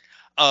movies.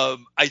 I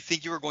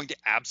think you are going to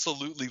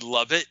absolutely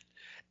love it.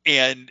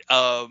 And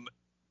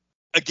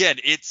again,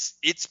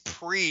 it's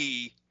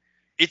pre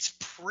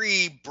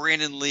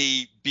Brandon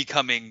Lee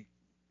becoming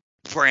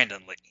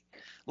Brandon Lee.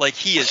 Like,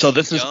 he is. So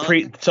this is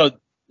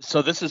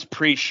So this is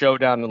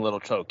pre-Showdown in Little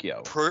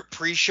Tokyo.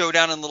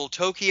 Pre-Showdown in Little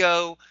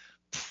Tokyo.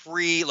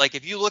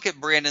 If you look at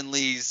Brandon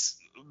Lee's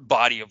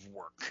body of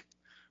work,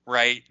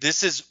 right?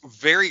 This is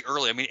very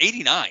early. I mean,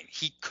 89.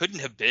 He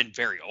couldn't have been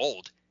very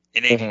old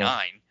in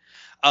 89.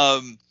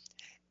 Mm-hmm.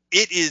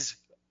 It is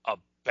a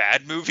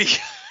bad movie.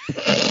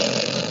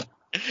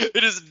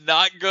 It is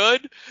not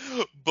good,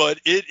 but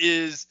it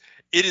is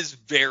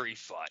very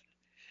fun.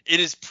 It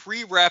is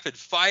pre-Rapid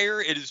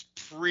Fire. It is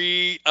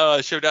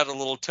pre-Showdown in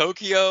Little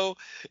Tokyo.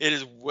 It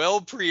is well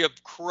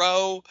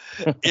pre-Crow.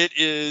 It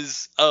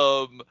is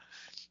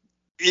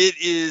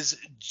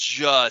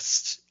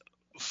just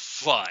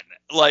fun.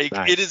 Like,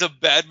 nice. It is a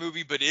bad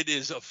movie, but it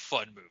is a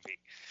fun movie.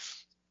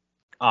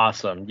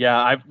 Awesome.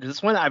 Yeah,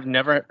 this one I've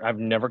never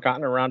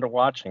gotten around to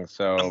watching.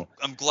 So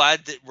I'm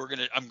glad that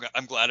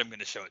I'm glad I'm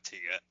gonna show it to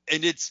you.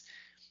 And it's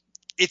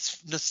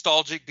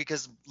nostalgic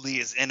because Lee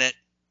is in it.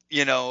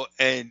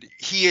 And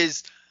he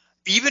is,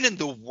 even in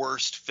the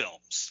worst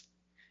films,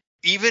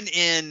 even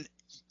in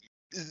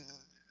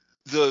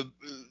the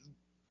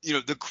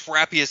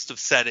crappiest of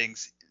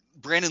settings,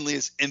 Brandon Lee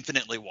is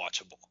infinitely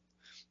watchable.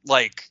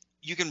 Like,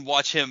 you can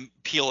watch him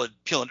peel an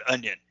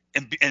onion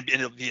and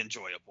it'll be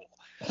enjoyable.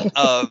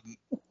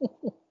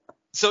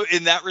 So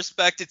in that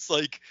respect, it's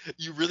like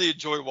you really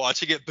enjoy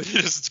watching it, but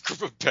it is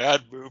a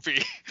bad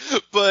movie.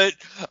 But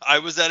I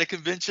was at a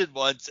convention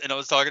once and I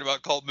was talking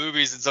about cult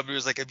movies and somebody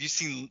was like, have you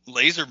seen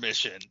Laser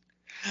Mission?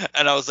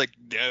 And I was like,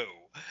 no.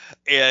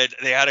 And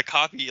they had a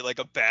copy, like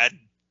a bad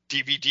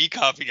DVD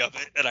copy of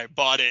it, and I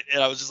bought it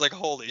and I was just like,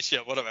 holy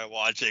shit, what am I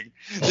watching?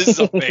 This is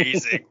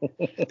amazing.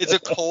 It's a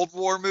Cold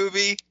War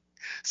movie.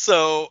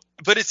 So,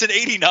 but it's in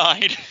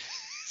 89.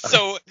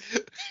 So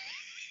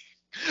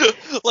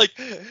Like,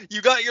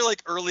 you got your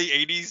like early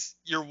 80s,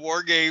 your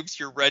War Games,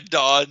 your Red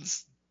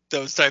Dawns,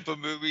 those type of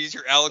movies,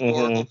 your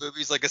allegorical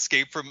movies like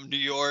Escape from New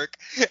York,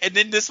 and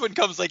then this one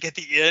comes like at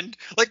the end,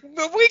 like,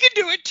 but we can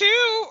do it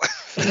too.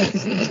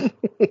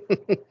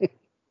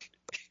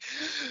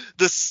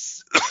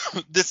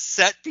 The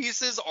set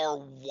pieces are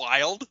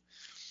wild.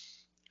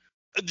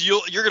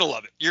 You're gonna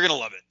love it. You're gonna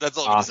love it. That's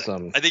all I'm gonna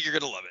say. I think you're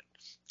gonna love it.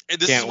 And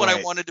this is what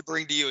I wanted to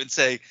bring to you and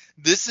say,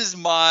 this is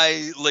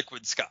my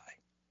Liquid Sky.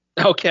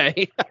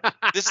 Okay.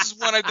 This is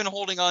what I've been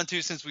holding on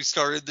to since we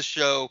started the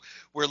show,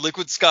 where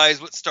Liquid Sky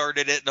is what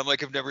started it. And I'm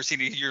like, I've never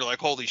seen it. You're like,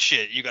 holy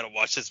shit, you got to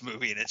watch this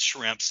movie, and it's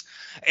shrimps.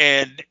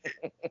 And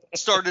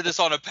started us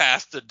on a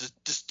path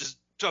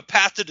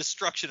to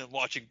destruction and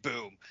watching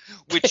Boom,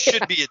 which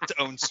should be its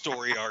own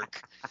story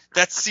arc.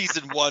 That's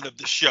season 1 of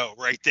the show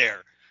right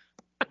there.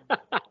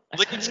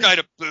 Liquid Sky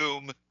to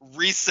Boom,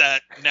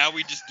 reset. Now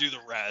we just do the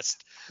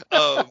rest.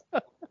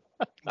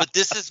 But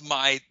this is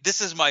my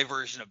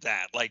version of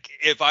that. Like,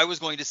 if I was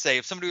going to say,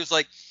 if somebody was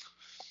like,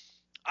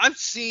 I've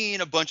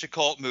seen a bunch of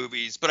cult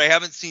movies, but I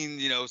haven't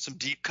seen, some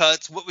deep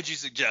cuts, what would you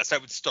suggest? I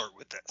would start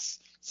with this.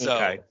 So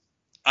okay.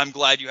 I'm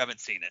glad you haven't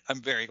seen it.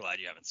 I'm very glad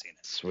you haven't seen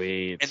it.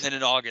 Sweet. And then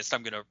in August,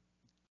 I'm gonna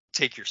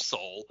take your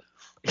soul.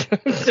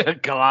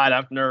 God,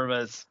 I'm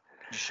nervous.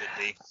 You should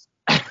be.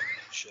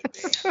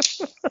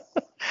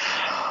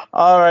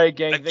 All right,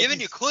 gang. I've given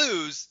you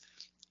clues.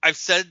 I've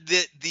said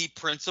that the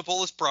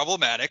principle is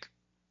problematic.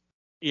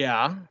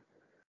 Yeah.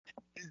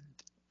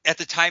 At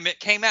the time it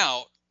came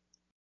out,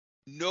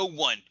 no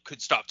one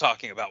could stop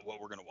talking about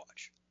what we're going to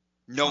watch.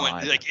 No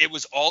one. Like, it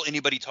was all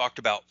anybody talked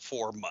about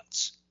for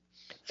months.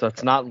 So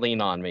it's not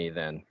Lean on Me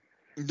then.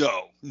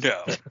 No. You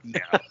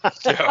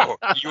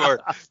are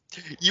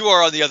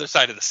on the other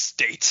side of the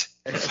state.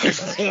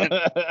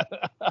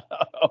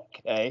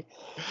 Okay.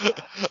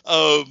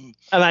 And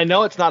I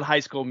know it's not High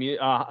School.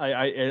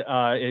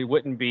 It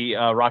wouldn't be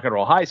Rock and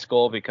Roll High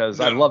School because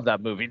I love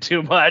that movie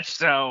too much.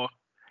 So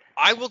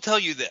I will tell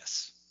you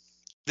this.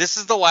 This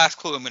is the last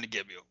clue I'm going to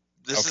give you.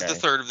 This is the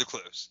third of the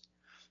clues.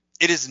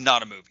 It is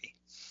not a movie.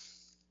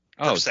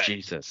 Oh,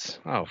 Jesus.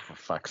 Oh, for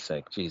fuck's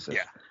sake. Jesus.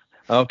 Yeah.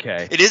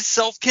 Okay. It is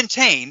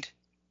self-contained.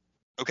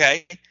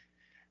 Okay.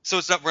 So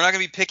we're not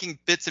going to be picking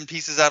bits and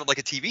pieces out of like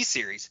a TV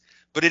series,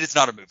 but it is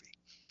not a movie.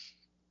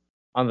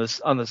 On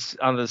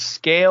the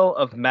scale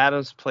of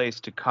Madam's Place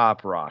to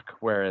Cop Rock,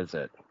 where is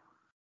it?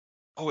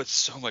 Oh, it's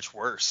so much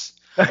worse.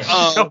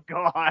 Oh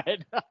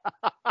God.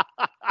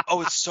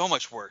 Oh, it's so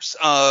much worse.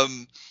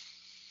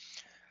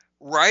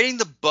 Riding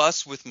the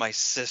bus with my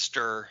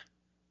sister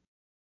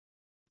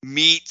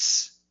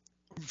meets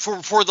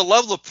for the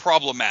level of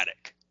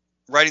problematic.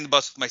 Riding the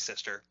bus with my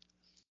sister.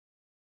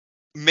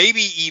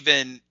 Maybe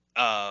even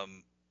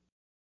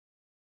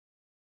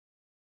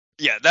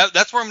yeah,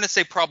 that's where I'm going to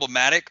say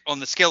problematic on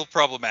the scale of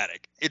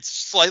problematic. It's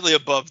slightly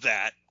above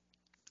that.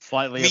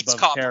 Slightly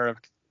above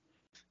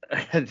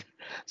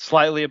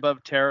Slightly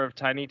above Terror of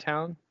Tiny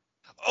Town?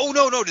 Oh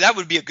no, that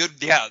would be a good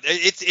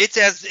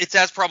it's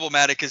as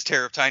problematic as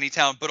Terror of Tiny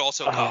Town, but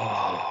also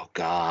oh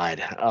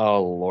God.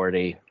 Oh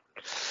Lordy.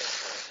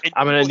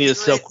 I'm going to need a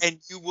silk. And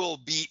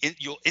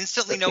you'll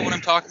instantly know what I'm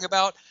talking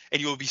about,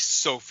 and you will be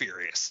so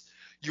furious.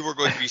 You are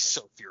going to be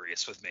so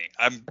furious with me.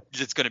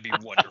 It's going to be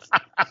wonderful.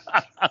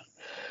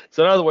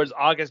 So in other words,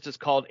 August is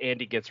called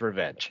Andy Gets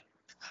Revenge.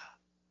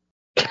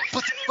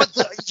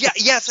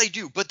 Yes, I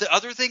do. But the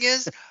other thing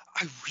is,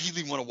 I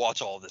really want to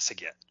watch all of this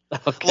again.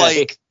 Okay.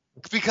 Like,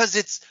 because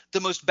it's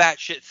the most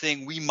batshit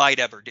thing we might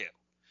ever do.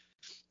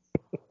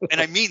 And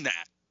I mean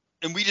that.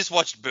 And we just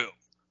watched Boom.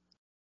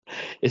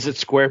 Is it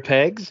Square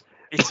Pegs?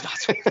 It's not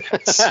Square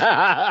Pegs.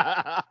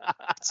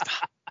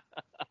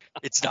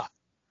 It's not.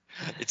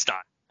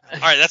 All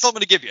right, that's all I'm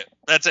going to give you.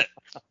 That's it.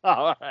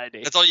 All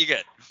righty. That's all you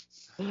get.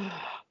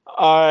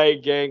 All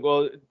right, gang.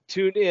 Well,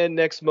 tune in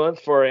next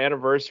month for our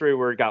anniversary.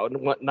 We've got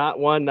not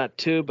one, not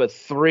two, but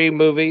 3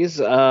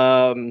 movies.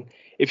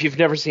 If you've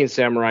never seen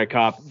Samurai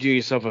Cop, do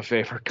yourself a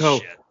favor.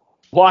 Go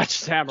watch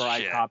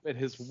Samurai Cop.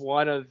 It is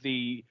one of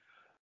the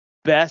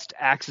best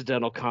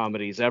accidental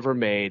comedies ever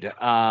made.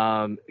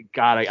 God,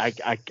 I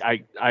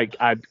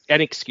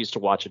any excuse to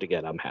watch it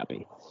again, I'm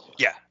happy.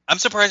 Yeah, I'm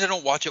surprised I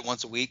don't watch it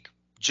once a week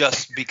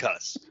just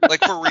because.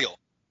 Like, for real.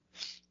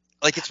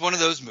 Like, it's one of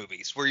those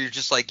movies where you're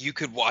just like, you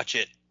could watch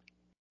it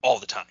all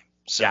the time.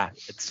 So. Yeah,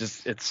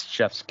 it's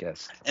chef's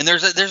kiss. And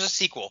there's a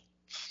sequel.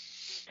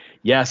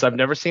 Yes, I've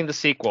never seen the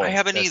sequel. I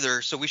haven't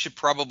either, so we should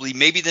probably,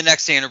 maybe the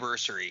next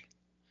anniversary.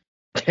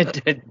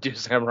 do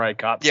Samurai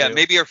Cop. Yeah, too.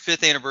 Maybe our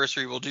 5th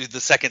anniversary we'll do the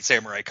second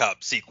Samurai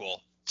Cop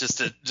sequel, just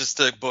to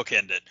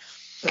bookend it.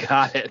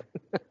 Got it.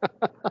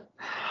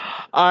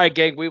 All right,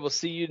 gang, we will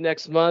see you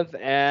next month,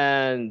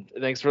 and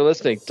thanks for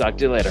listening. Talk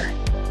to you later.